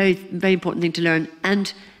 very, very important thing to learn.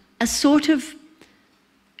 And a sort of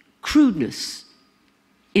crudeness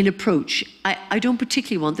in approach. I don't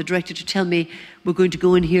particularly want the director to tell me we're going to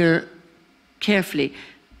go in here carefully.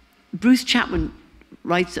 Bruce Chapman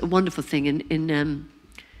writes a wonderful thing in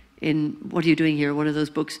What Are You Doing Here, one of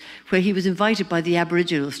those books, where he was invited by the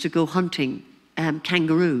Aboriginals to go hunting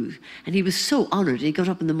kangaroos, and he was so honoured. He got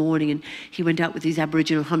up in the morning and he went out with these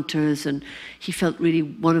Aboriginal hunters, and he felt really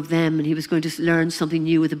one of them, and he was going to learn something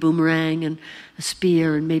new with a boomerang and a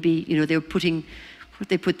spear, and maybe they were putting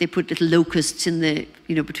they put little locusts in the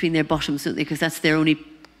between their bottoms, don't they? Because that's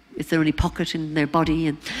it's their only pocket in their body.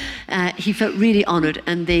 And he felt really honoured,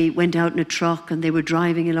 and they went out in a truck and they were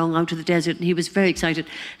driving along out to the desert, and he was very excited,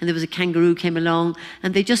 and there was a kangaroo came along,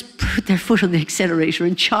 and they just put their foot on the accelerator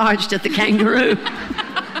and charged at the kangaroo.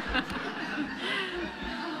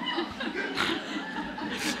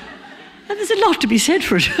 And there's a lot to be said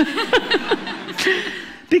for it.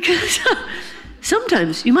 Because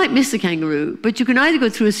sometimes you might miss the kangaroo, but you can either go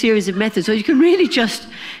through a series of methods, or you can really just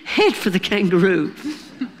head for the kangaroo.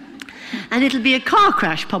 And it'll be a car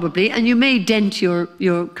crash, probably, and you may dent your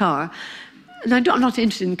car. And I'm not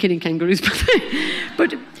interested in killing kangaroos,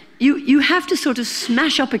 but you have to sort of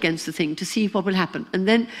smash up against the thing to see what will happen. And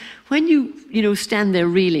then when you stand there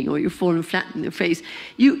reeling, or you're falling flat in your face,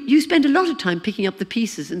 you spend a lot of time picking up the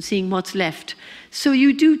pieces and seeing what's left. So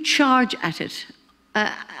you do charge at it.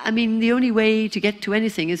 I mean, the only way to get to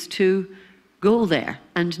anything is to go there,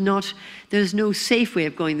 and there's no safe way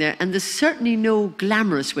of going there, and there's certainly no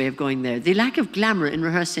glamorous way of going there. The lack of glamour in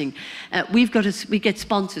rehearsing, we get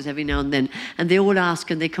sponsors every now and then, and they all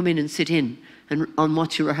ask, and they come in and sit in and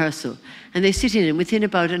watch a rehearsal, and they sit in, and within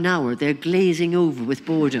about an hour they're glazing over with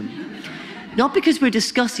boredom. Not because we're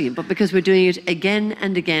discussing it, but because we're doing it again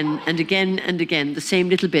and again and again and again, the same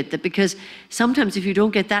little bit. That because sometimes if you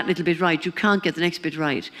don't get that little bit right, you can't get the next bit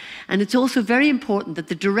right. And it's also very important that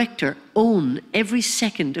the director own every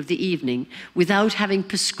second of the evening without having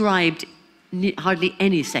prescribed hardly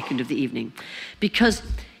any second of the evening. Because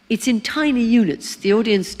it's in tiny units. The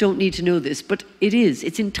audience don't need to know this, but it is.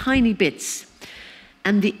 It's in tiny bits.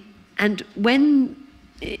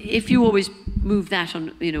 If you always move that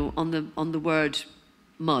on the word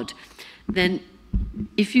mud, then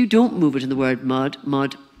if you don't move it in the word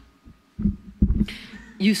mud,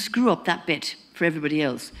 you screw up that bit for everybody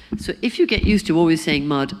else. So if you get used to always saying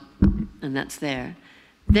mud, and that's there,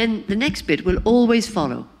 then the next bit will always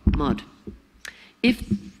follow mud. If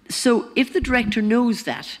the director knows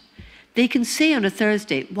that, they can say on a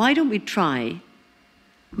Thursday, why don't we try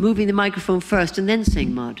moving the microphone first and then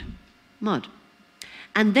saying mud, mud.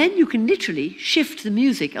 And then you can literally shift the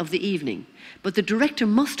music of the evening. But the director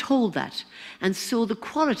must hold that. And so the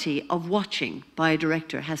quality of watching by a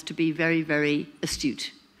director has to be very, very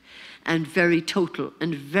astute and very total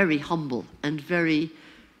and very humble and very,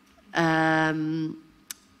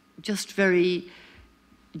 just very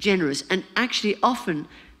generous. And actually often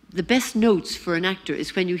the best notes for an actor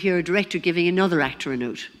is when you hear a director giving another actor a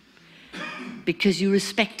note, because you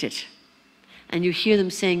respect it. And you hear them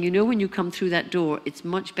saying, you know, when you come through that door, it's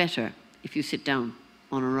much better if you sit down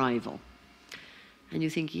on arrival. And you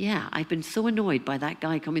think, yeah, I've been so annoyed by that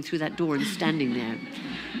guy coming through that door and standing there.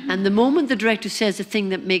 And the moment the director says a thing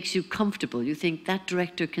that makes you comfortable, you think that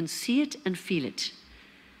director can see it and feel it.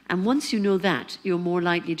 And once you know that, you're more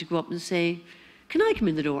likely to go up and say, can I come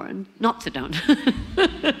in the door? And not sit down.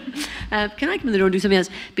 Can I come in the door and do something else?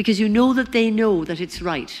 Because you know that they know that it's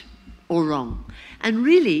right or wrong. And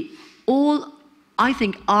really, all I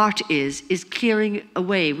think art is clearing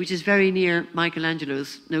away, which is very near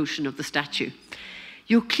Michelangelo's notion of the statue.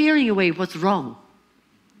 You're clearing away what's wrong,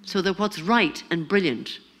 so that what's right and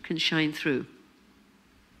brilliant can shine through.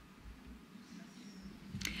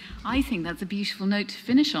 I think that's a beautiful note to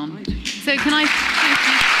finish on. Right. So can I...